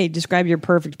like, hey, describe your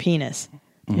perfect penis.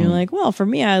 You're like, well, for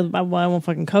me, I want a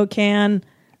fucking Coke can.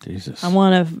 Jesus. I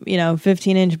want a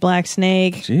 15-inch black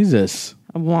snake. Jesus.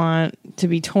 I want to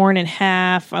be torn in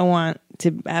half. I want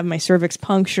to have my cervix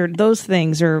punctured. Those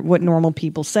things are what normal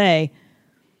people say.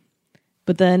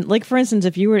 But then, like, for instance,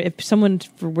 if someone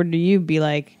were to you be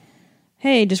like,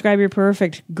 hey, describe your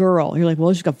perfect girl. You're like,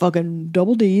 well, she's got fucking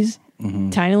double D's,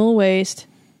 tiny little waist.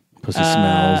 Pussy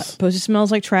smells. Pussy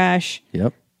smells like trash.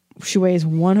 Yep. She weighs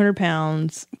 100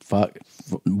 pounds. Fuck.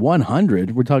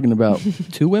 100? We're talking about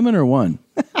 2 women or 1?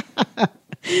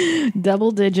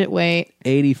 Double digit weight.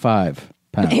 85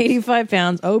 pounds. 85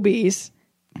 pounds, obese.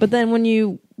 But then when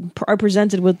you are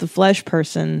presented with the flesh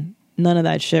person, none of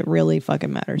that shit really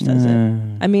fucking matters, does it?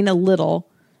 I mean, a little.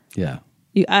 Yeah.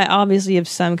 I obviously have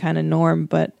some kind of norm,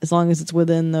 but as long as it's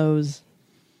within those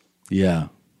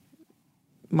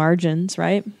margins,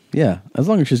 right? Yeah. As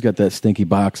long as she's got that stinky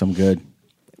box, I'm good.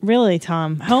 Really,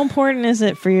 Tom? How important is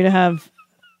it for you to have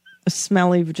a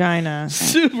smelly vagina?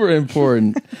 Super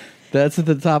important. That's at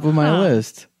the top of my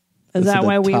list. Is that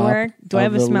why we work? Do I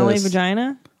have a smelly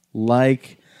vagina?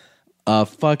 Like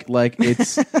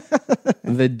it's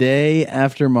the day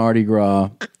after Mardi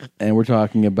Gras, and we're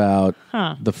talking about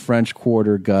the French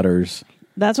Quarter gutters.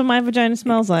 That's what my vagina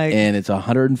smells like. And it's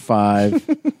 105,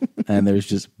 and there's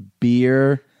just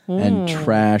beer and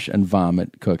trash and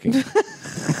vomit cooking.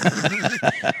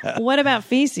 What about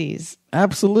feces?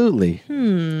 Absolutely.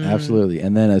 Absolutely.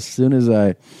 And then as soon as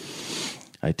I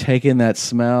take in that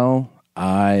smell,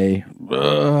 I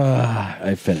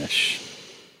finish.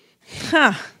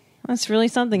 Huh. That's really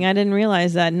something. I didn't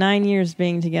realize that. 9 years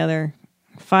being together,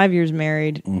 5 years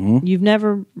married. You've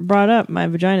never brought up my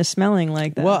vagina smelling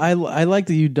like that. Well, I like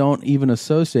that you don't even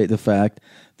associate the fact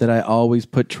that I always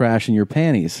put trash in your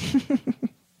panties.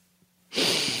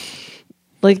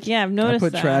 Like, yeah, I've noticed I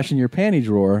put that. trash in your panty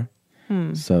drawer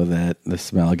so that the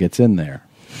smell gets in there.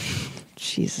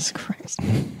 Jesus Christ.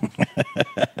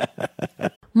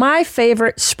 My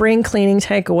favorite spring cleaning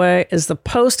takeaway is the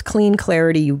post-clean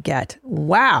clarity you get.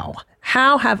 Wow.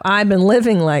 How have I been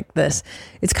living like this?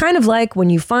 It's kind of like when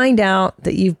you find out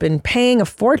that you've been paying a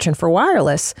fortune for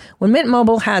wireless when Mint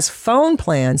Mobile has phone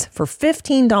plans for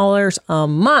 $15 a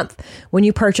month when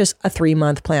you purchase a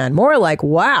 3-month plan. More like,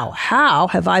 wow, how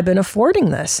have I been affording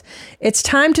this? It's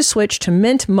time to switch to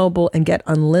Mint Mobile and get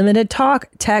unlimited talk,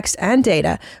 text, and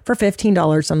data for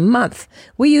 $15 a month.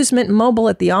 We use Mint Mobile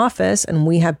at the office, and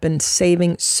we have been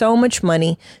saving so much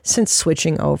money since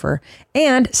switching over.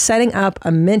 And setting up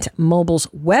a Mint Mobile's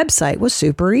website was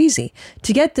super easy.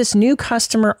 To get this new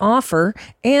customer offer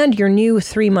and your new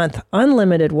 3-month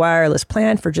unlimited wireless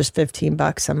plan for just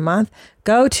 $15 a month,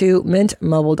 go to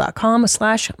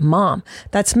mintmobile.com/mom.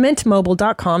 That's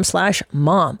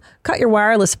mintmobile.com/mom. Cut your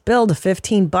wireless bill to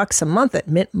 $15 a month at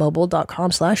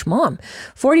mintmobile.com/mom.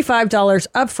 $45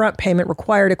 upfront payment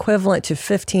required, equivalent to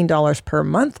 $15 per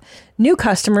month. New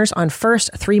customers on first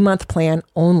 3-month plan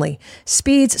only.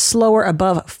 Speeds slower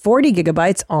above 40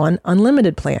 gigabytes on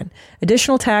unlimited plan.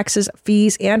 Additional taxes,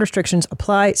 fees, and restrictions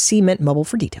apply. See Mint Mobile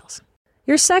for details.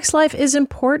 Your sex life is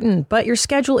important, but your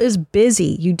schedule is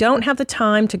busy. You don't have the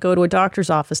time to go to a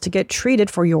doctor's office to get treated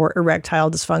for your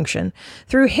erectile dysfunction.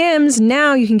 Through HIMS,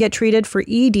 now you can get treated for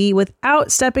ED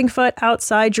without stepping foot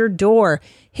outside your door.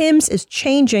 HIMS is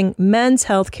changing men's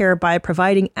healthcare by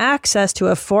providing access to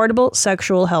affordable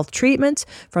sexual health treatments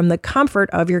from the comfort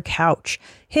of your couch.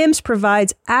 HIMS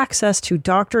provides access to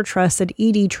doctor-trusted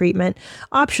ED treatment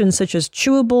options such as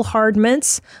chewable hard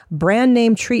mints, brand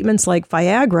name treatments like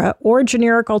Viagra, or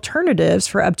generic alternatives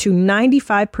for up to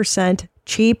 95%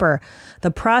 cheaper.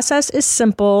 The process is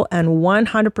simple and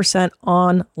 100%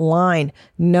 online.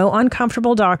 No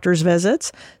uncomfortable doctor's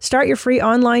visits. Start your free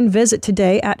online visit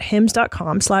today at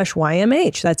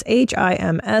hims.com/YMH. That's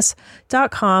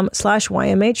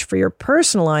HIMS.com/YMH for your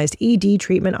personalized ED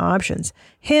treatment options.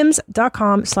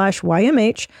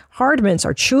 hims.com/YMH. Hard mints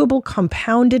are chewable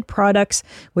compounded products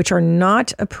which are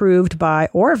not approved by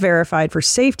or verified for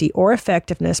safety or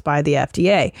effectiveness by the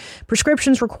FDA.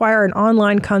 Prescriptions require an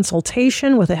online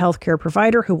consultation with a healthcare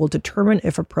provider who will determine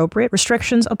if appropriate.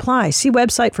 Restrictions apply. See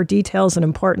website for details and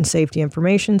important safety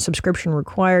information. Subscription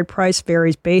required. Price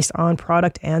varies based on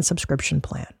product and subscription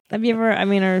plan. Have you ever,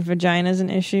 are vaginas an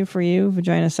issue for you?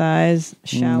 Vagina size,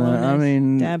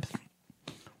 shallowness, depth?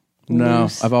 No,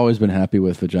 loose? I've always been happy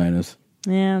with vaginas.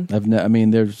 Yeah.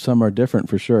 There's some are different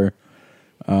for sure.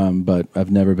 But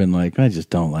I've never been like, I just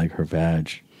don't like her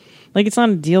vag. Like, it's not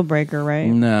a deal breaker, right?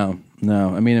 No.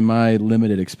 In my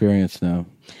limited experience, no.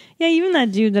 Yeah, even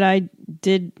that dude that I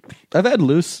did. I've had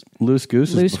loose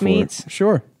gooses Loose before. meats?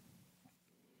 Sure.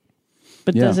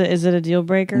 But Yeah. is it a deal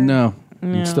breaker? No.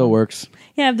 It still works.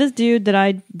 Yeah, this dude that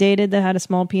I dated that had a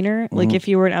small peener, like if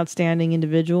you were an outstanding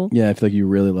individual. Yeah, I feel like you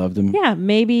really loved him. Yeah,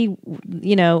 maybe,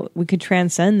 we could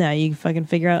transcend that. You can fucking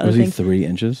figure out Was other he things. 3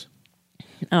 inches?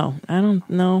 Oh, I don't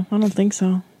know. I don't think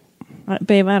so.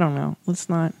 Babe, I don't know. Let's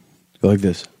not. Go like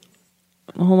this.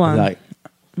 Hold on. Like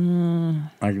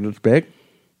this big?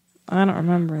 I don't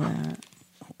remember that.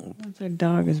 That's our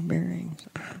dog is burying.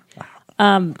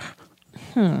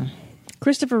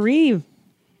 Christopher Reeve.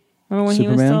 Remember when he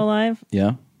was still alive?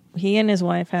 Yeah. He and his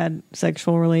wife had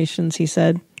sexual relations, he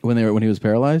said. When he was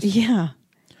paralyzed? Yeah.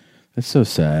 That's so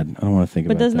sad. I don't want to think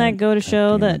about But doesn't that go to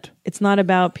show that it's not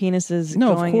about penises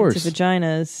No, of going course. into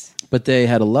vaginas? But they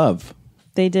had a love.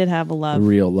 They did have a A love.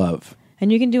 real love.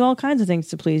 And you can do all kinds of things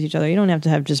to please each other. You don't have to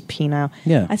have just penile.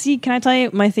 Yeah. Can I tell you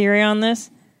my theory on this?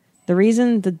 The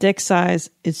reason the dick size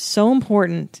is so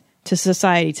important to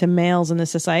society, to males in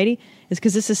this society, is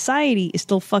because this society is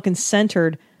still fucking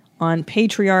centered on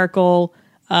patriarchal,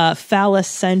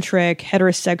 phallus-centric,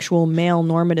 heterosexual, male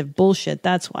normative bullshit.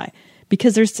 That's why.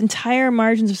 Because there's entire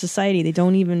margins of society that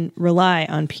don't even rely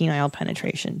on penile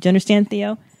penetration. Do you understand,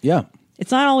 Theo? Yeah. It's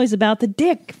not always about the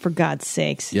dick, for God's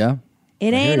sakes. Yeah.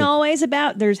 It I hear ain't you. always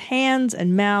about, there's hands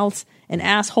and mouths and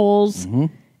assholes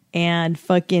and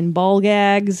fucking ball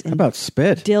gags. And How about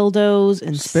spit? Dildos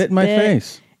and Spit in my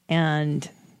face. And,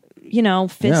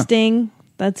 fisting.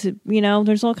 That's,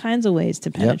 there's all kinds of ways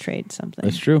to penetrate something.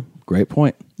 That's true. Great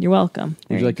point. You're welcome.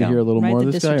 Would you like to hear a little Write more the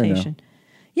of this guy or no? dissertation.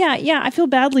 Yeah, I feel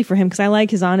badly for him because I like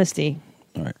his honesty.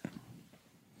 All right.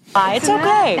 It's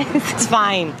okay. It's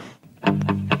fine.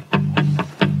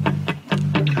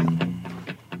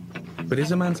 But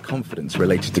is a man's confidence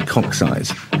related to cock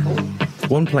size?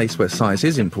 One place where size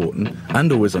is important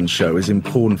and always on show is in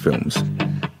porn films.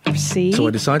 See? So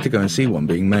I decided to go and see one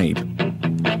being made.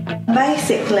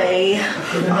 Basically,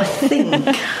 I think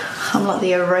I'm like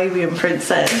the Arabian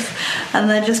princess, and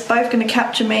they're just both going to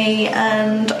capture me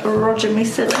and Roger me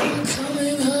silly.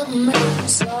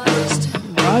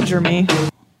 Roger me.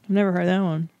 I've never heard that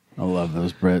one. I love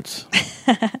those Brits.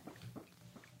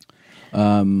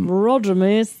 Roger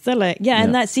me silly. Yeah,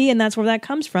 and that's where that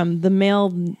comes from. The male,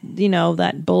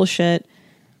 that bullshit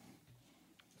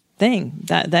thing,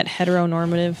 that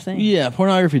heteronormative thing. Yeah,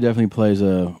 pornography definitely plays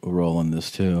a role in this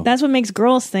too. That's what makes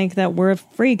girls think that we're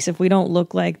freaks if we don't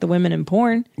look like the women in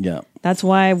porn. Yeah. That's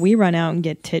why we run out and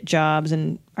get tit jobs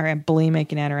and are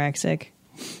bulimic and anorexic.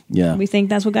 Yeah. We think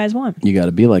that's what guys want. You got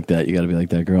to be like that. You got to be like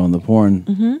that girl in the porn.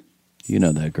 Mm-hmm. You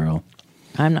know that girl.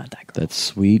 I'm not that girl. That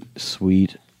sweet,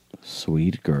 sweet,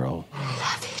 sweet girl.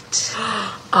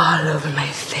 All over my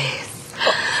face.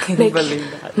 Can you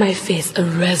believe that? My face a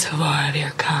reservoir of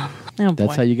your cum. Oh,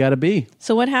 That's how you got to be.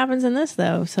 So what happens in this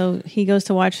though? So he goes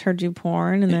to watch her do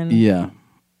porn and then Yeah.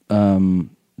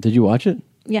 Did you watch it?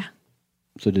 Yeah.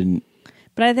 So didn't.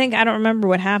 But I don't remember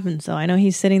what happened. So I know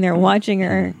he's sitting there watching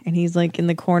her and he's like in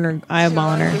the corner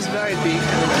eyeballing her.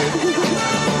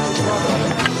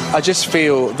 I just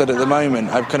feel that at the moment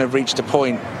I've kind of reached a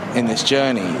point in this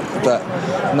journey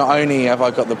that not only have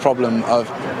I got the problem of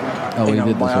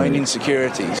my own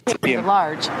insecurities. You're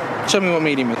large. Show me what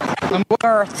medium is.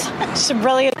 Earth. It's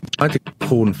brilliant. I did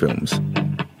porn films,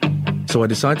 so I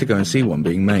decided to go and see one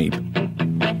being made.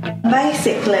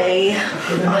 Basically,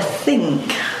 I think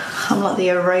I'm like the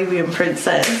Arabian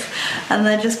princess, and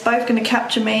they're just both going to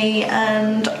capture me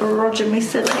and Roger me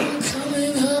silly.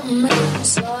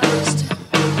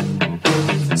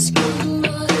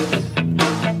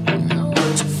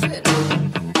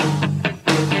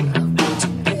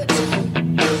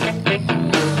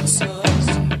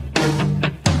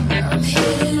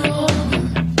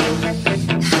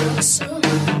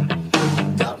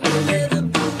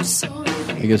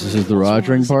 I guess this is the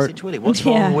rogering part. What's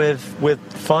wrong with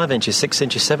 5 inches, 6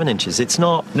 inches, 7 inches? It's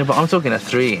not. No, but I'm talking a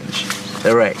 3-inch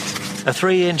erect. A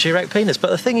 3-inch erect penis. But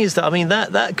the thing is that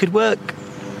that could work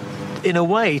in a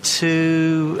way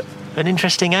to an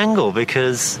interesting angle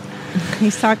because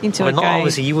he's talking to a guy.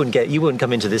 Obviously, you wouldn't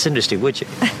come into this industry, would you?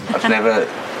 I've never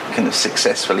kind of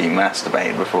successfully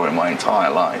masturbated before in my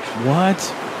entire life. What?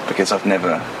 Because I've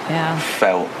never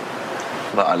felt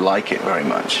that I like it very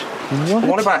much.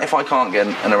 What about if I can't get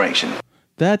an erection?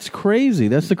 That's crazy.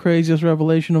 That's the craziest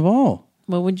revelation of all.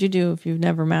 What would you do if you've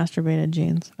never masturbated,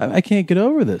 Jeans? I can't get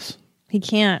over this. He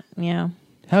can't, yeah.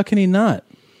 How can he not?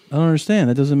 I don't understand.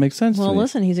 That doesn't make sense to Well, me.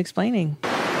 listen, he's explaining.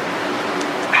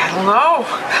 I don't know.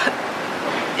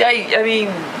 I mean,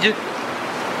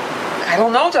 I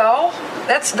don't know, though.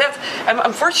 That's.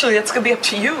 Unfortunately, that's gonna be up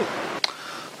to you.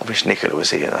 I wish Nicola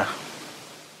was here, though.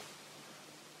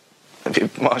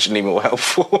 It'd be marginally more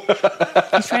helpful.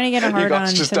 He's trying to get a hard You guys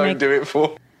on just to don't make, do it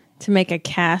for. to make a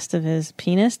cast of his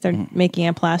penis. They're making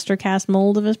a plaster cast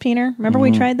mold of his peener. Remember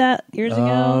we tried that years ago?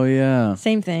 Oh, yeah.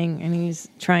 Same thing. And he's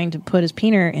trying to put his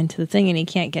peener into the thing and he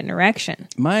can't get an erection.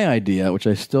 My idea, which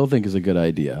I still think is a good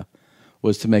idea,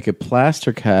 was to make a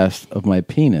plaster cast of my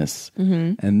penis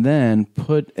and then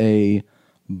put a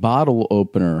bottle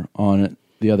opener on it,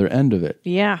 the other end of it.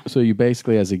 Yeah. So you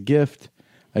basically, as a gift,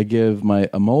 I give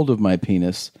a mold of my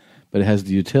penis, but it has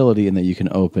the utility in that you can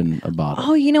open a bottle.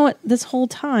 Oh, you know what? This whole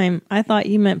time, I thought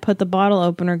you meant put the bottle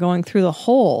opener going through the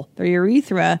hole, the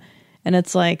urethra, and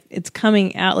it's like it's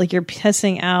coming out like you're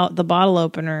pissing out the bottle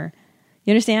opener.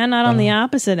 You understand? Not on the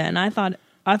opposite end. I thought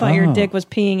your dick was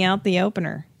peeing out the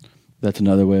opener. That's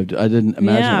another way of I didn't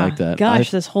imagine it like that.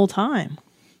 Gosh, this whole time.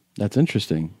 That's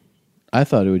interesting. I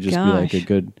thought it would just be like a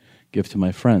good gift to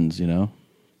my friends, you know?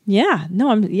 Yeah.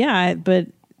 No, but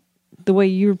the way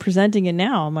you're presenting it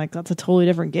now, I'm like, that's a totally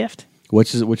different gift.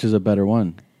 Which is a better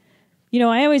one? You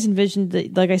know, I always envisioned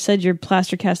that, like I said, your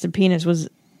plaster casted penis was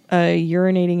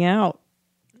urinating out.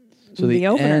 So the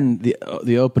opener. end,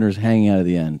 the opener's hanging out of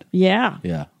the end. Yeah.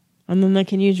 Yeah. And then they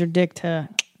can use your dick to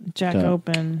jack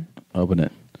open. Open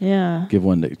it. Yeah. Give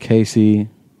one to Casey,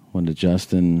 one to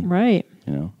Justin. Right.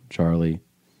 You know, Charlie.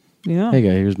 Yeah. Hey, guy,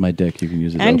 here's my dick. You can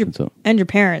use it to open something. And your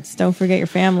parents. Don't forget your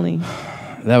family.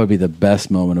 That would be the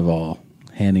best moment of all.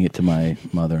 Handing it to my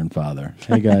mother and father.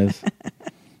 Hey, guys.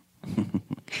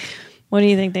 What do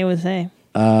you think they would say?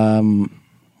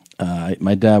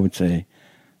 My dad would say,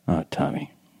 "Oh,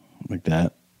 Tommy," like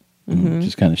that. And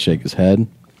just kind of shake his head.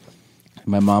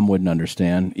 My mom wouldn't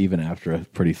understand, even after a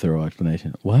pretty thorough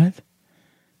explanation. What?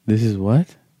 This is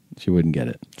what? She wouldn't get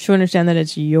it. She would understand that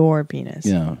it's your penis.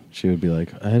 Yeah, she would be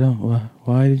like, "I don't.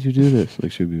 Why did you do this?"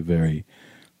 Like she would be very,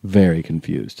 very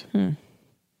confused.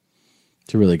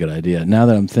 It's a really good idea. Now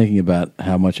that I'm thinking about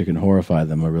how much it can horrify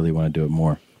them, I really want to do it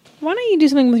more. Why don't you do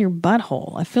something with your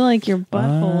butthole? I feel like your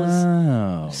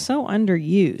butthole is so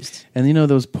underused. And you know,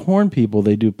 those porn people,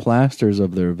 they do plasters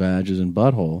of their vages and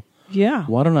butthole. Yeah.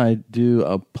 Why don't I do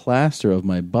a plaster of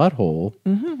my butthole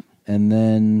and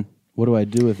then What do I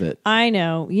do with it? I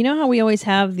know. You know how we always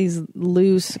have these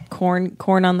loose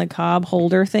corn on the cob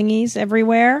holder thingies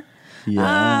everywhere?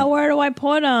 Yeah. Where do I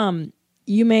put them?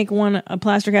 You make a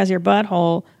plaster cast of your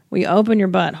butthole. We open your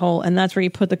butthole, and that's where you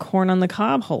put the corn on the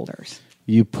cob holders.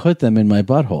 You put them in my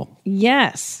butthole.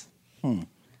 Yes.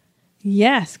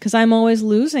 Yes, because I'm always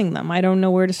losing them. I don't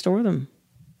know where to store them.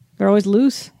 They're always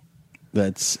loose.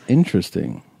 That's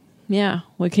interesting. Yeah.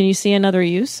 Well, can you see another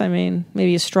use? I mean,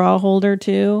 maybe a straw holder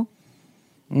too.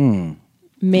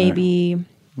 Maybe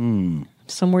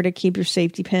somewhere to keep your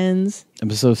safety pins.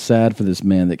 I'm so sad for this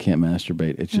man that can't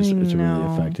masturbate. It's really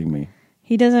affecting me.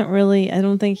 He doesn't really. I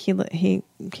don't think he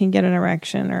can get an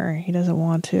erection, or he doesn't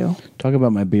want to. Talk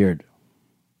about my beard.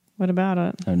 What about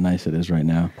it? How nice it is right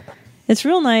now. It's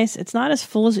real nice. It's not as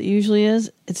full as it usually is.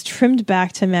 It's trimmed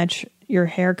back to match your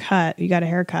haircut. You got a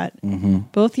haircut. Mm-hmm.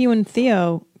 Both you and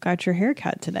Theo got your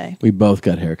haircut today. We both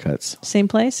got haircuts. Same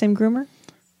place, same groomer?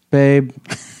 Babe.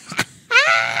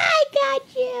 I got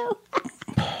you.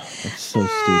 That's so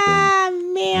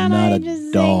stupid. Man, Not I a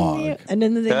just dog. You. And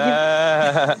then did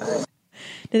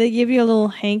they give you a little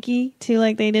hanky too,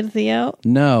 like they did Theo?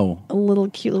 No. A little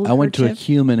cute little I went to a kerchief?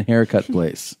 human haircut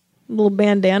place. A little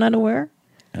bandana to wear?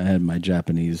 I had my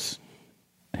Japanese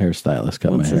hairstylist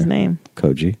cut What's my hair. his name?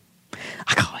 Koji.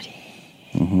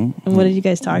 And what did you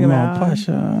guys talk about?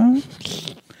 Pasha.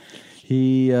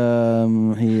 He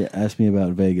asked me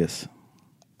about Vegas.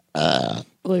 Look,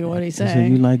 what did he He say?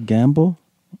 said, "You like gamble?"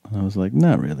 And I was like,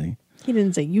 "Not really." He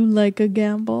didn't say, you like a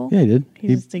gamble? Yeah, he did. He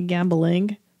just said gambling.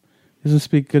 He doesn't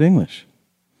speak good English.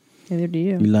 Neither do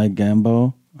you. You like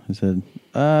gamble? I said,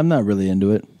 I'm not really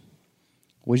into it.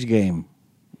 Which game?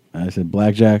 I said,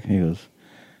 blackjack. He goes,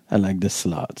 I like the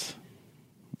slots.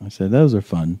 I said, those are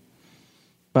fun.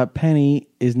 But penny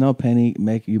is no penny,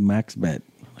 make you max bet.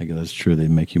 Like, that's true. They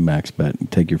make you max bet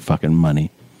and take your fucking money.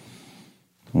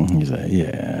 And he's like,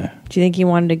 yeah. Do you think he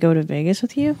wanted to go to Vegas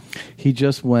with you? He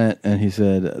just went and he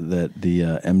said that the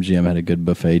MGM had a good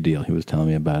buffet deal. He was telling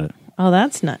me about it. Oh,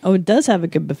 that's not. Oh, it does have a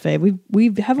good buffet.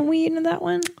 We haven't we eaten at that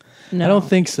one? No, I don't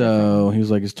think so. He was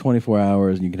like, it's 24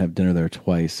 hours and you can have dinner there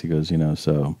twice. He goes,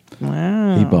 so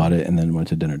Wow. he bought it and then went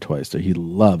to dinner twice. So he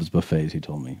loves buffets, he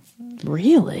told me.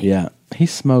 Really? Yeah. He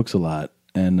smokes a lot.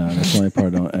 And that's the only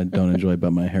part I don't enjoy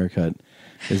about my haircut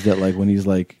is that, like, when he's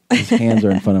like, his hands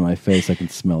are in front of my face, I can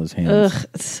smell his hands. Ugh,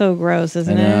 it's so gross,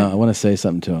 isn't I know. it? I want to say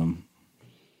something to him.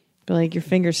 But like your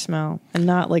fingers smell, and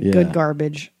not like Yeah. good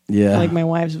garbage. Yeah. Like my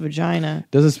wife's vagina.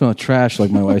 Doesn't smell trash like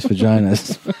my wife's vagina. It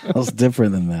smells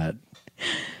different than that.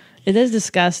 It is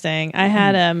disgusting. I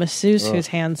had a masseuse whose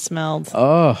hands smelled.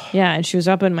 Oh. Yeah, and she was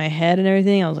up in my head and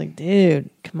everything. I was like, dude,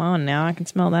 come on now. I can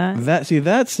smell that.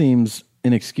 That seems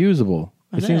inexcusable.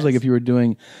 It seems like if you were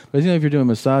doing, but I think if you're doing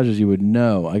massages, you would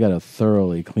know. I got to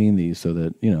thoroughly clean these so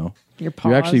that Your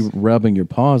you're actually paws. rubbing your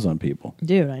paws on people.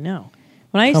 Dude, I know.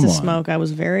 When I used Come to on. smoke, I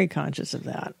was very conscious of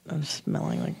that. I was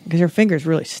smelling like, because your fingers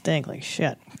really stink like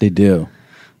shit. They do.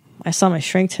 I saw my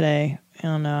shrink today,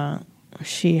 and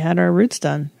she had her roots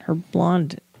done. Her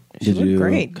blonde. She Did looked you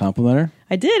great. compliment her?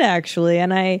 I did actually,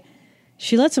 and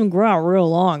she lets them grow out real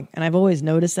long, and I've always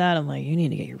noticed that. I'm like, you need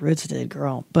to get your roots did,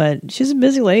 girl. But she's a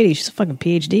busy lady. She's a fucking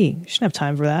PhD. She shouldn't have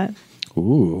time for that. Ooh. You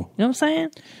know what I'm saying?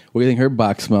 What do you think her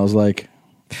box smells like?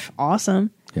 Awesome.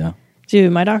 Yeah.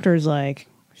 Dude, my doctor's like,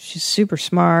 she's super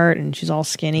smart, and she's all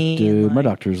skinny. Dude, my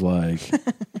doctor's like,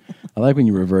 I like when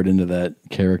you revert into that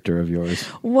character of yours.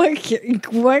 What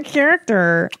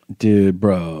character? Dude,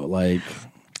 bro, like,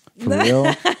 for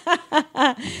real?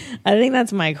 I think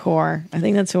that's my core. I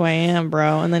think that's who I am,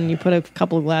 bro. And then you put a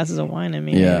couple of glasses of wine in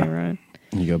me. Yeah. maybe, right?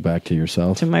 You go back to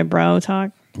yourself. To my bro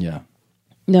talk. Yeah.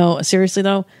 No, seriously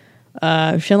though,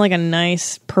 she had like a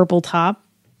nice purple top,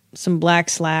 some black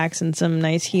slacks, and some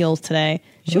nice heels today.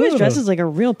 She always Ooh. dresses like a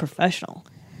real professional.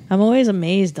 I'm always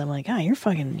amazed. I'm like,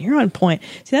 you're on point.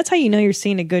 See, that's how you know you're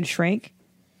seeing a good shrink.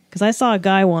 Because I saw a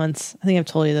guy once, I think I've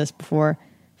told you this before,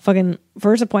 fucking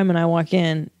first appointment I walk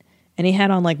in, and he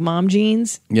had on like mom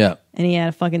jeans. Yeah. And he had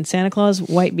a fucking Santa Claus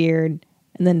white beard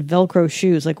and then Velcro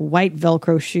shoes, like white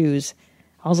Velcro shoes.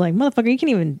 I was like, motherfucker, you can't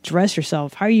even dress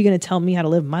yourself. How are you going to tell me how to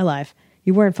live my life?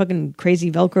 You wearing fucking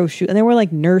crazy Velcro shoes. And they were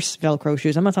like nurse Velcro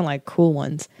shoes. I'm not talking like cool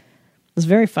ones. It was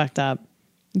very fucked up.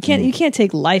 You can't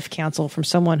take life counsel from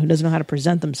someone who doesn't know how to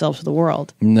present themselves to the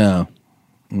world. No.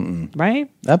 Mm-mm. Right?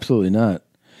 Absolutely not.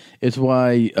 It's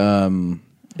why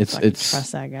it's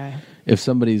trust that guy. If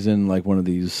somebody's in like one of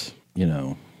these,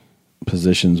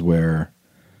 positions where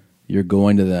you're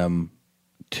going to them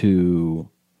to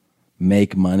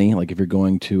make money, like if you're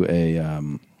going to a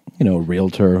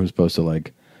realtor who's supposed to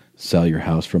like sell your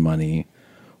house for money,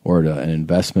 or to an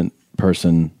investment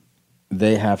person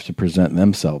they have to present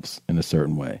themselves in a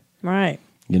certain way. Right.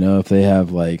 You know, if they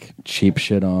have like cheap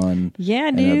shit on, Yeah,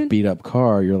 and a dude. beat up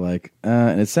car, you're like,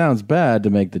 and it sounds bad to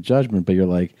make the judgment, but you're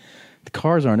like, the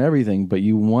cars aren't everything, but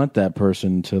you want that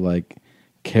person to like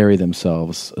carry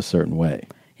themselves a certain way.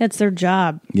 Yeah, it's their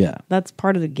job. Yeah. That's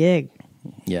part of the gig.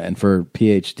 Yeah, and for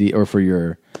PhD or for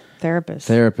your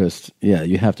Therapist, yeah,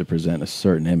 you have to present a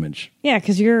certain image. Yeah,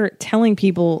 because you're telling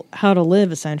people how to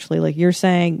live, essentially. Like, you're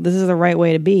saying, this is the right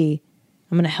way to be.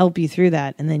 I'm going to help you through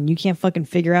that. And then you can't fucking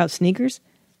figure out sneakers?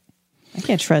 I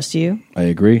can't trust you. I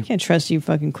agree. I can't trust you,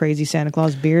 fucking crazy Santa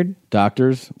Claus beard.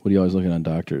 Doctors, what are you always looking on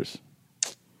doctors?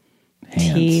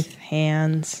 Hands. Teeth,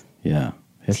 hands. Yeah.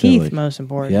 Teeth, most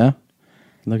important. Yeah?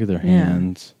 Look at their Yeah.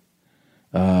 hands.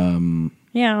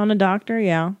 Yeah, on a doctor,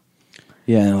 yeah.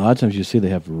 Yeah, and a lot of times you see they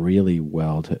have really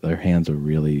their hands are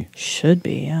really... Should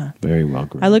be, yeah. Very well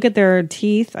groomed. I look at their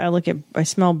teeth. I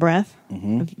smell breath.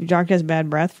 If your doctor has bad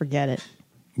breath, forget it.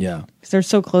 Yeah. Because they're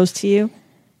so close to you,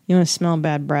 you want to smell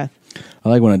bad breath. I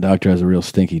like when a doctor has a real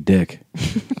stinky dick.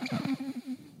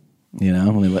 You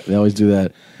know, when they always do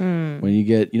that. When you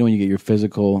get your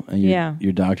physical and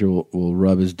your doctor will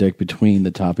rub his dick between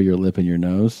the top of your lip and your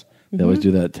nose. They always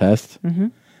do that test.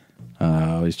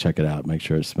 I always check it out, make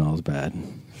sure it smells bad.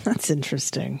 That's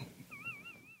interesting.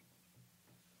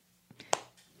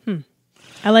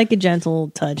 I like a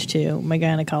gentle touch too. My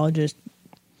gynecologist,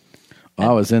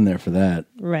 I was in there for that.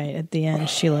 right at the end,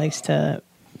 she likes to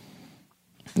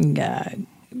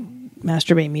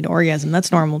masturbate me to orgasm.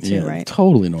 That's normal too, Yeah, right?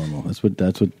 Totally normal. That's what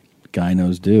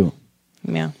gynos do.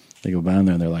 Yeah. They go down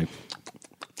there and they're like,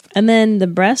 And then the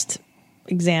breast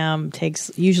exam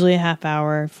takes usually a half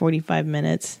hour, 45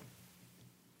 minutes.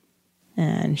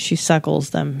 And she suckles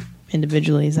them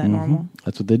individually. Is that normal?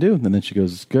 That's what they do. And then she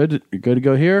goes, "It's good. You're good to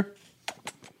go here,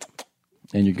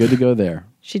 and you're good to go there."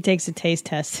 She takes a taste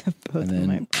test of both And of then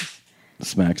my...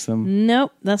 smacks them.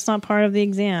 Nope, that's not part of the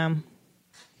exam.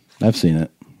 I've seen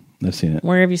it.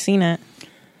 Where have you seen it?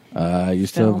 I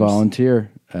used to Films.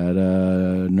 volunteer at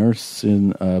a nurse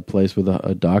in a place with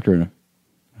a doctor and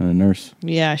a nurse.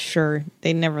 Yeah, sure.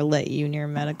 They never let you near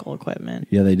medical equipment.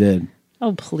 Yeah, they did.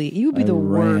 Oh, please. You would be I the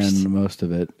worst. ran most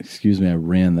of it. Excuse me, I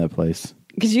ran that place.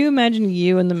 Could you imagine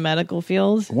you in the medical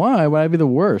field? Why? Would I be the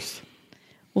worst?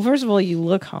 Well, first of all, you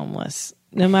look homeless.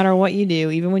 No matter what you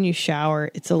do, even when you shower,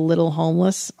 it's a little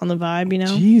homeless on the vibe, you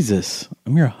know? Jesus,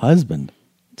 I'm your husband.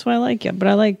 That's why I like you. But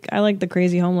I like the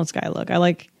crazy homeless guy look. I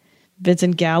like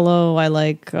Vincent Gallo. I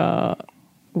like,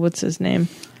 what's his name?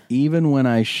 Even when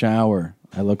I shower,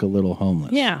 I look a little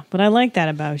homeless. Yeah, but I like that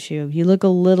about you. You look a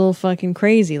little fucking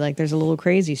crazy. Like there's a little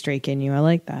crazy streak in you. I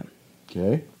like that.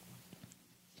 Okay.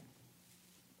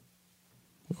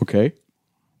 Okay.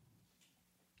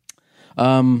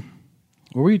 What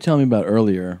were you telling me about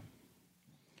earlier?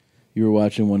 You were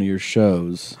watching one of your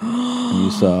shows and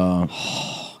you saw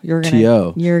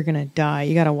T.O. You're gonna die.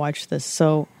 You gotta watch this.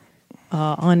 So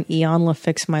on Ianla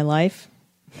Fix My Life,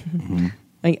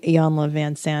 like Ianla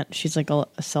Van Sant, she's like a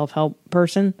self-help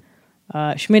person.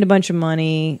 She made a bunch of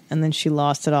money and then she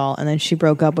lost it all, and then she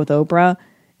broke up with Oprah,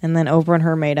 and then Oprah and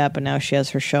her made up, and now she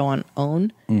has her show on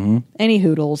OWN. Any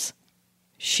hoodles,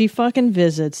 she fucking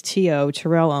visits T.O.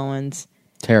 Terrell Owens.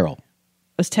 Terrell.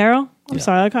 Was Terrell? I'm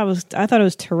sorry. I thought it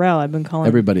was Terrell. I've been calling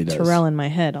Everybody does. Terrell in my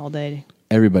head all day.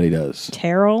 Everybody does.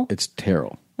 Terrell? It's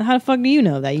Terrell. How the fuck do you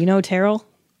know that? You know Terrell?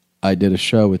 I did a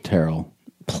show with Terrell.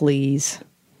 Please.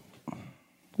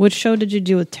 Which show did you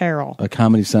do with Terrell? A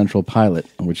Comedy Central pilot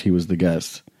in which he was the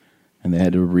guest. And they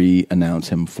had to re-announce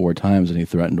him 4 times, and he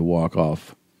threatened to walk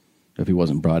off if he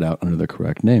wasn't brought out under the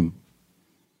correct name.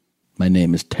 My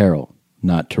name is Terrell,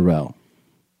 not Terrell.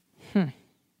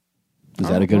 Is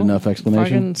that a good enough explanation?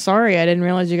 Fucking sorry, I didn't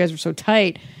realize you guys were so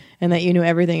tight and that you knew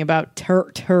everything about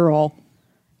Terrell.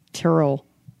 Terrell.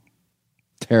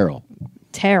 Terrell.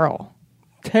 Terrell.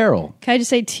 Terrell. Can I just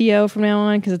say T.O. from now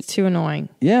on? Because it's too annoying.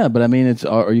 Yeah, but I mean, it's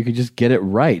or you could just get it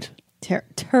right.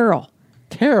 Terrell.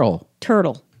 Terrell.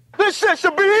 Turtle. This shit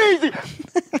should be easy.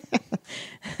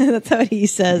 That's how he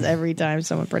says every time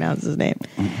someone pronounces his name.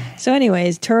 So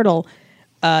anyways, Turtle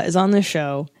is on the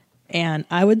show, and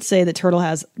I would say that Turtle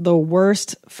has the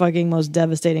worst, fucking most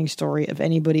devastating story of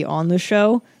anybody on the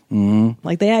show.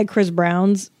 Like, they had Chris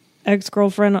Brown's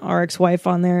ex-girlfriend or ex-wife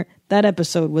on there. That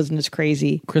episode wasn't as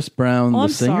crazy. Chris Brown, I'm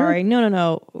the singer? sorry.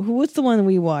 No. What's the one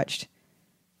we watched?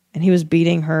 And he was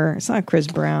beating her. It's not Chris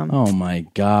Brown. Oh my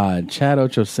God, Chad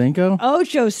Ochocinco?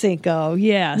 Ocho Cinco.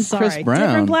 Yeah, Who's sorry. Chris Brown?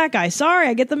 Different black guy. Sorry,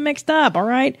 I get them mixed up. All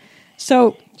right.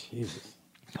 So, Jesus.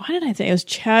 Why did I say it was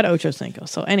Chad Ochocinco?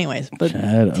 So, anyways, but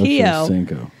Chad T.O.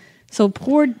 Ochocinco. So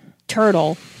poor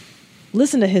Turtle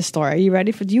Listen to his story. Are you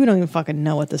ready for? You don't even fucking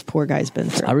know what this poor guy's been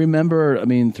through. I remember,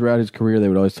 throughout his career, they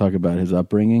would always talk about his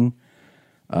upbringing.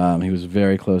 He was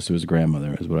very close to his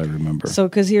grandmother, is what I remember. So,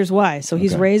 because here's why. So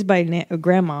he's raised by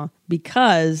grandma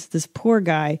because this poor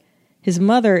guy, his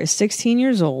mother is 16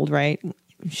 years old, right?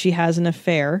 She has an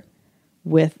affair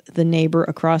with the neighbor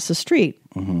across the street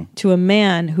to a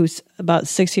man who's about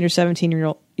 16 or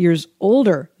 17 years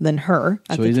older than her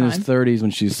at So the he's time. in his 30s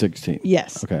when she's 16.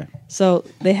 Yes. Okay. So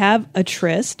they have a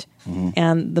tryst,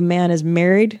 and the man is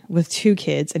married with 2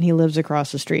 kids, and he lives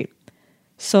across the street.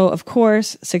 So, of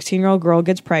course, 16-year-old girl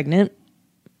gets pregnant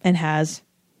and has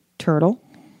Turtle.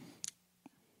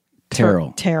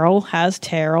 Terrell. Terrell has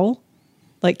Terrell.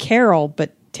 Like Carol,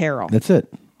 but Terrell. That's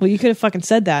it. Well, you could have fucking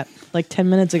said that like 10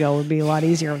 minutes ago. It would be a lot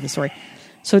easier of the story.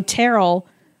 So Terrell,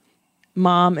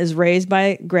 mom, is raised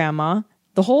by grandma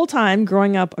the whole time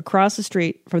growing up across the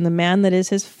street from the man that is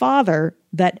his father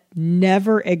that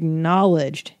never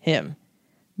acknowledged him.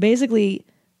 Basically,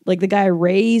 like the guy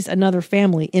raised another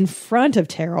family in front of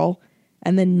Terrell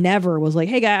and then never was like,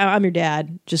 hey, guy, I'm your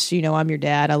dad. Just so you know, I'm your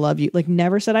dad. I love you. Like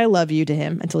never said I love you to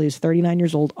him until he was 39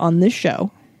 years old on this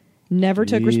show. Never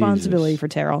took responsibility for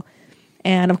Terrell.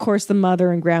 And of course, the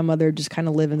mother and grandmother just kind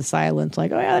of live in silence,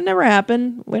 like, oh yeah, that never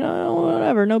happened. We don't,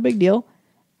 whatever, no big deal.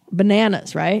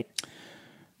 Bananas, right?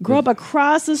 Grow up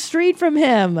across the street from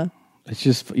him. It's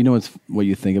just, what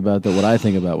you think about that. What I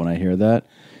think about when I hear that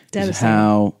is Devastating.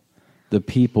 how the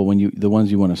people, the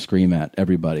ones you want to scream at,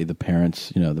 everybody, the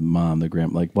parents, the mom, the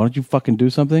grandma, like, why don't you fucking do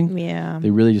something? Yeah. They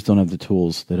really just don't have the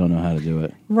tools. They don't know how to do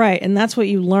it. Right. And that's what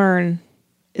you learn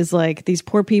is like these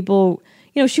poor people,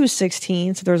 she was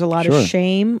 16, so there was a lot of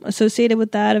shame associated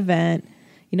with that event.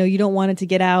 You don't want it to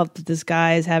get out that this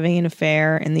guy is having an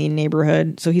affair in the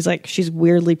neighborhood. So she's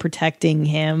weirdly protecting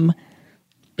him.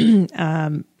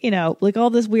 Like all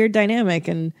this weird dynamic.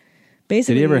 And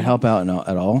basically. Did he ever help out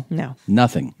at all? No.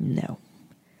 Nothing. No.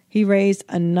 He raised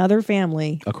another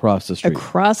family across the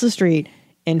street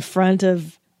in front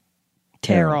of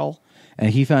Terrell. And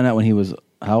he found out when he was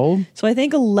how old? So I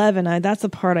think 11. That's the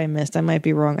part I missed. I might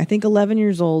be wrong. I think 11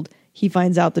 years old, he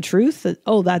finds out the truth that,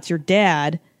 oh, that's your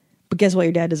dad. But guess what?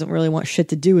 Your dad doesn't really want shit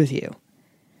to do with you.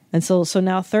 And so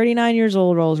now 39 years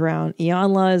old rolls around.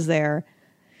 Iyanla is there.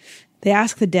 They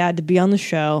ask the dad to be on the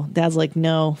show. Dad's like,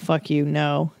 no, fuck you,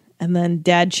 no. And then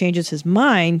dad changes his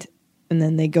mind. And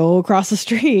then they go across the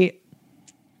street.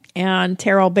 And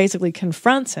Terrell basically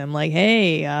confronts him like,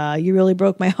 hey, you really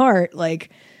broke my heart.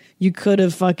 Like, you could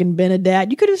have fucking been a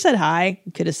dad. You could have said hi.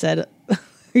 You could have said,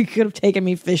 you could have taken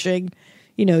me fishing.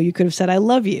 You could have said, I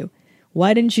love you.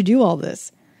 Why didn't you do all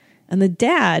this? And the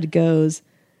dad goes,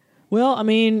 well, I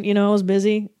was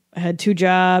busy. I had 2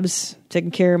 jobs,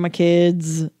 taking care of my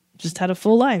kids, just had a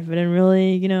full life. I didn't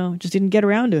really, just didn't get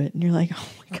around to it. And you're like, oh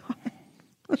my God,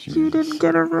 you didn't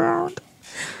get around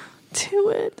to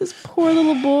it. This poor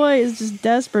little boy is just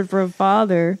desperate for a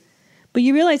father. But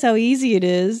you realize how easy it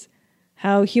is,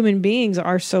 how human beings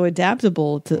are so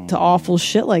adaptable to awful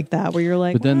shit like that, where you're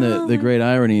like, but then the great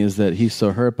irony is that he's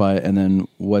so hurt by it, and then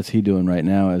what's he doing right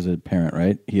now as a parent,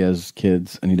 right? He has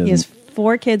kids, and he doesn't. He has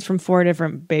 4 kids from 4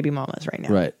 different baby mamas right now.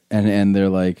 Right. And they're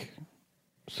like,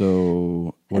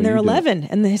 so... And they're 11,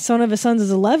 and the son of his sons is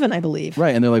 11, I believe.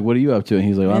 Right, and they're like, what are you up to? And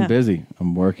he's like, well, Yeah. I'm busy.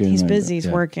 I'm working. He's Like, busy, he's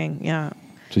yeah. working, yeah.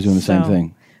 So he's doing the same So-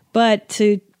 thing. But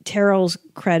to Terrell's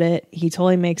credit, he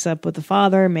totally makes up with the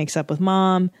father, makes up with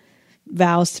mom,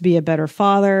 vows to be a better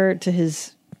father to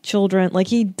his children. Like,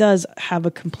 he does have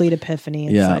a complete epiphany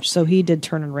and Yeah. such. So he did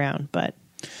turn it around, but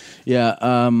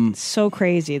Yeah. so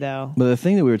crazy though. But the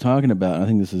thing that we were talking about, and I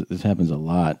think this happens a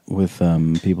lot with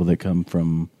people that come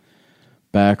from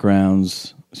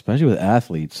backgrounds, especially with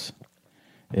athletes,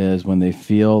 is when they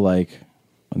feel like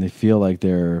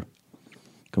they're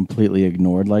completely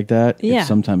ignored like that. Yeah. It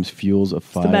sometimes fuels a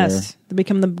fire. It's the best. They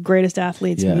become the greatest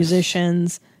athletes, Yes.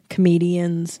 musicians,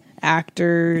 comedians,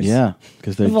 actors. Yeah,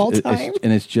 because of all time.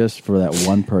 it's just for that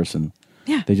one person.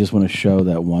 Yeah. They just want to show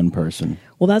that one person.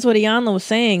 Well, that's what Iyanla was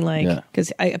saying. Like,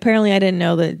 because apparently I didn't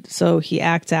know that. So he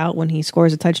acts out when he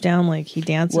scores a touchdown. Like he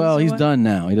dances. Well, or he's what? done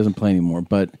now. He doesn't play anymore.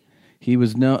 But he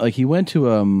was he went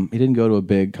to he didn't go to a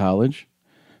big college,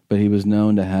 but he was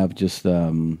known to have just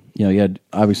he had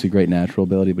obviously great natural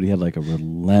ability, but he had like a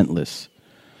relentless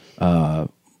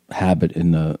habit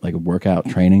in the like workout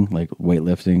training, like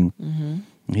weightlifting. Mm-hmm.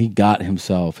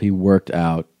 He worked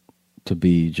out to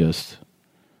be just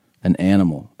an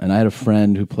animal. And I had a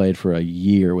friend who played for a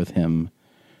year with him,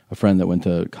 a friend that went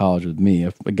to college with me,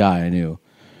 a guy I knew.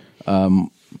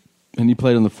 And he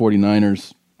played on the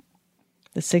 49ers.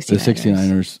 The 69ers. The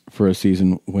 69ers for a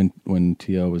season when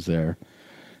T.O. was there.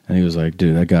 And he was like,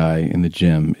 dude, that guy in the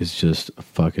gym is just a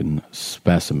fucking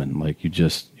specimen. Like,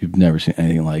 you've never seen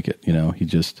anything like it. You know, he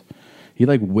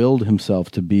like willed himself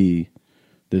to be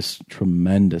this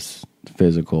tremendous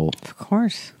physical, of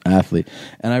course, athlete.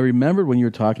 And I remembered when you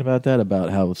were talking about that, about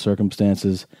how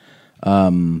circumstances,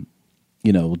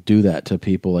 will do that to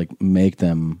people, like make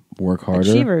them work harder.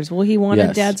 Achievers. Well, he wanted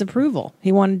Yes. Dad's approval.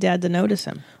 He wanted Dad to notice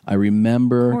him. I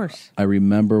remember. Of course. I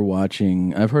remember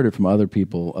watching. I've heard it from other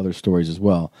people, other stories as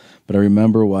well. But I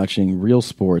remember watching Real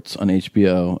Sports on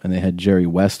HBO, and they had Jerry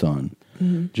West on.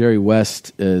 Mm-hmm. Jerry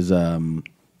West is a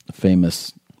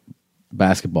famous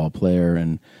basketball player,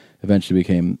 and eventually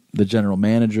became the general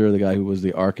manager, the guy who was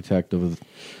the architect of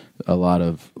a lot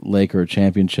of Laker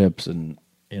championships, and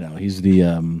he's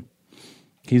the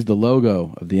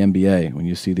logo of the NBA. When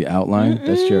you see the outline,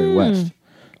 that's Jerry West.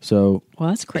 So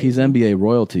that's crazy. He's NBA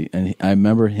royalty, and I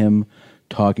remember him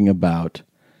talking about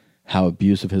how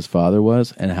abusive his father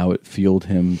was and how it fueled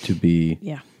him to be.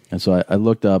 Yeah. And so I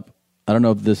looked up. I don't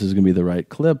know if this is going to be the right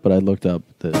clip, but I looked up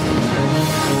this.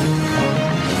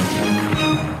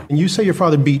 And you say your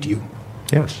father beat you?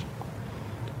 Yes.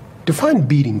 Define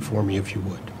beating for me, if you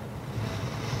would.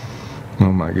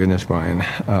 Oh my goodness, Brian.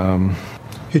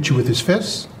 Hit you with his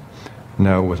fists?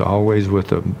 No, it was always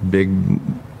with a big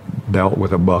belt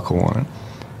with a buckle on it.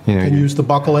 And use the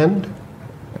buckle end?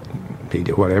 He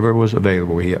did whatever was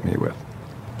available, he hit me with.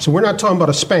 So we're not talking about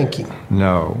a spanking.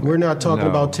 No. We're not talking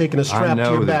about taking a strap to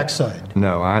your backside.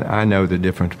 No, I know the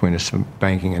difference between a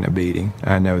spanking and a beating.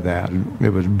 I know that.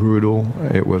 It was brutal.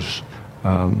 It was,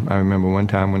 I remember one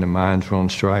time when the mines were on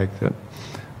strike that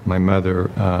my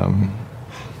mother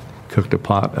cooked a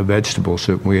pot of vegetable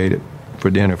soup. We ate it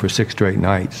for dinner for 6 straight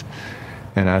nights.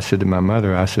 And I said to my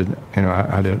mother, I said,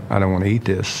 I don't want to eat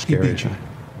this. Scary.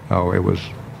 Oh, it was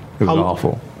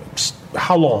awful.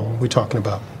 How long are we talking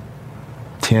about?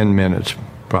 10 minutes,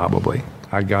 probably.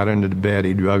 I got under the bed.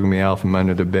 He drugged me out from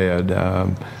under the bed.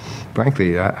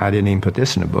 Frankly, I didn't even put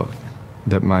this in the book,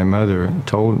 that my mother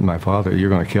told my father,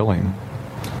 you're going to kill him.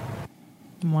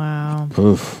 Wow.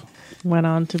 Oof. Went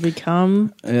on to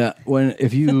become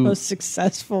if you the most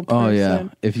successful person. Oh yeah.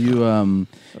 If you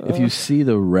see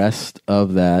the rest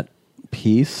of that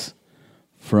piece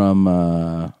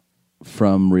from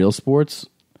Real Sports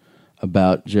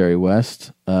about Jerry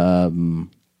West,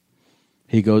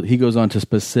 he goes on to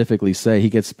specifically say, he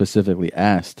gets specifically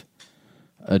asked,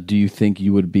 do you think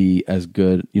you would be as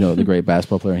good, the great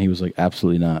basketball player? And he was like,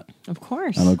 absolutely not. Of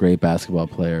course. I'm a great basketball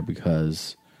player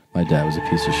because my dad was a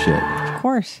piece of shit. Of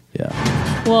course.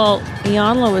 Yeah. Well,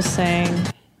 Ianla was saying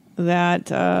that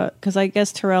because I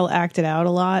guess Terrell acted out a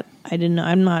lot.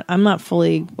 I'm not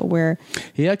fully aware.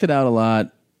 He acted out a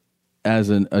lot as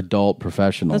an adult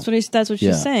professional. That's what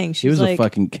she's saying. She's he was like, a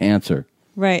fucking cancer.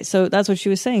 Right. So that's what she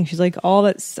was saying. She's like,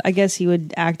 I guess he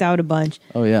would act out a bunch.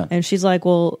 Oh yeah. And she's like,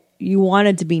 well, you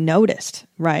wanted to be noticed,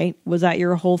 right? Was that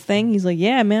your whole thing? He's like,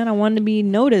 yeah, man, I wanted to be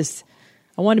noticed.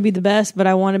 I want to be the best, but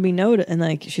I want to be noted. And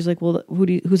like, she's like, well,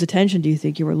 whose attention do you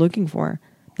think you were looking for?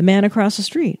 The man across the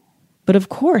street. But of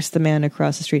course, the man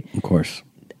across the street. Of course.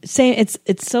 Saying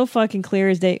it's so fucking clear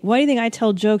as day. Why do you think I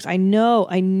tell jokes? I know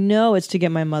it's to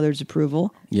get my mother's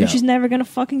approval. Yeah. And she's never going to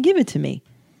fucking give it to me.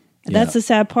 That's the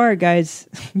sad part, guys.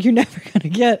 You're never going to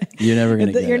get it. You're never going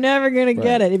to get it. You're never going to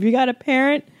get it. If you got a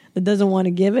parent that doesn't want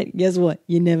to give it, guess what?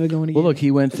 You're never going to get it. Well, look, he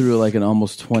went through like an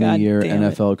almost 20-year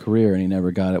NFL career, and he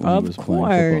never got it when he was playing football.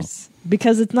 Of course.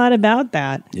 Because it's not about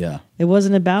that. Yeah. It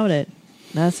wasn't about it.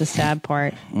 That's the sad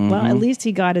part. Mm-hmm. Well, at least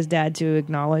he got his dad to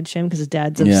acknowledge him because his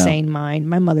dad's of sane mind.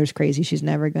 My mother's crazy. She's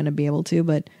never going to be able to.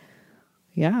 But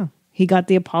yeah, he got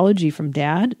the apology from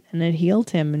Dad, and it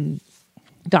healed him. And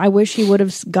I wish he would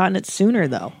have gotten it sooner,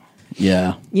 though.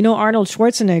 Yeah. Arnold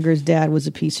Schwarzenegger's dad was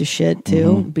a piece of shit,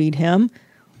 too. Mm-hmm. Beat him.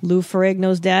 Lou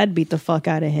Ferrigno's dad beat the fuck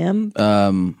out of him.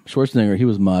 Schwarzenegger, he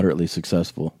was moderately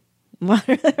successful. A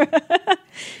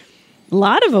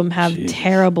lot of them have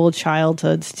terrible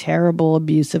childhoods, terrible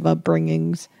abusive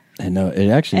upbringings. I know. It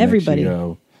actually Everybody. makes you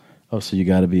go, oh, so you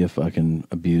got to be a fucking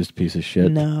abused piece of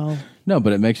shit? No. No,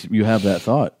 but it makes you have that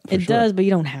thought. It does, but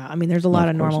you don't have. I mean, there's a lot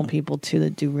of normal people, too,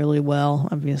 that do really well,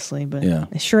 obviously. But Yeah.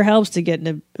 it sure helps to get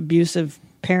an abusive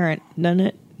parent, doesn't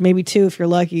it? Maybe 2 if you're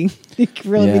lucky. You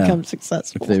can really become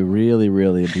successful. If they really,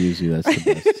 really abuse you, that's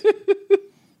the best.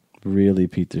 Really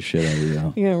beat the shit out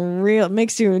of you. It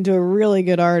makes you into a really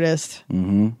good artist.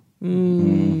 Mm-hmm.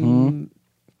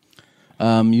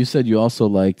 You said you also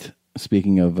liked,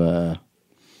 speaking of the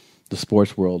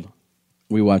sports world,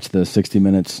 we watched the 60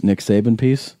 Minutes Nick Saban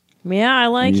piece. Yeah, I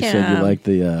like and you him. said you liked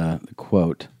the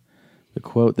quote. The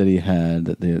quote that he had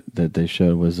that they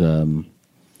showed was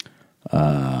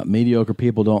Mediocre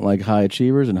people don't like high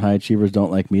achievers, and high achievers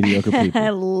don't like mediocre people. I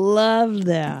love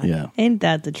that. Yeah. Ain't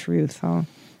that the truth, huh?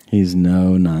 He's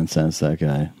no nonsense, that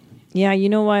guy. Yeah, you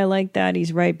know why I like that?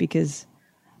 He's right, because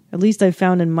at least I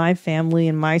found in my family,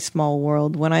 in my small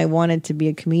world, when I wanted to be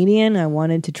a comedian, I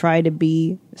wanted to try to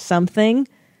be something.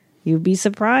 You'd be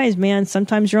surprised, man.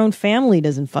 Sometimes your own family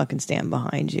doesn't fucking stand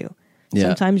behind you. Yeah.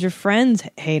 Sometimes your friends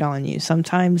hate on you.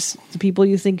 Sometimes the people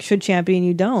you think should champion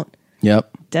you don't. Yep.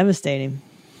 Devastating.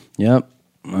 Yep.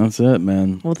 That's it,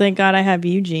 man. Well, thank God I have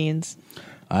you, Jeans.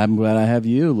 I'm glad I have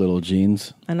you, little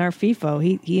Jeans. And our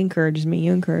FIFO. He encourages me.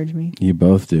 You encourage me. You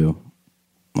both do.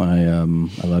 I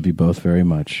love you both very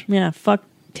much. Yeah, fuck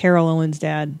Terrell Owens'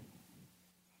 dad.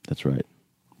 That's right.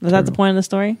 Was that the point of the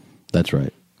story? That's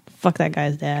right. Fuck that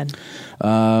guy's dad.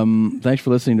 Thanks for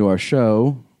listening to our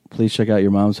show. Please check out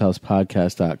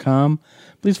yourmomshousepodcast.com.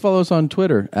 Please follow us on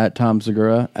Twitter at Tom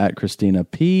Segura, at Christina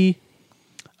P.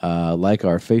 Like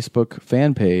our Facebook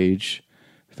fan page,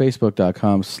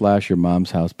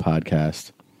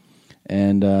 facebook.com/yourmomshousepodcast.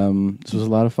 And this was a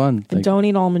lot of fun. Don't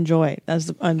eat almond joy.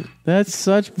 That's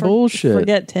such bullshit.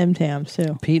 Forget Tim Tams,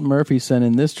 too. Pete Murphy sent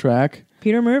in this track.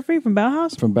 Peter Murphy from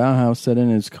Bauhaus? From Bauhaus sent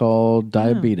in. It's called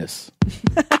Diabetes.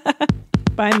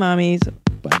 Bye, mommies.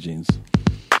 Bye, Jeans.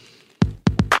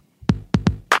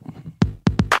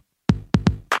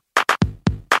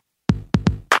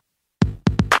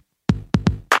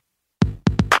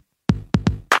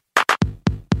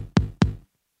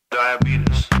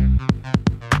 Diabetes.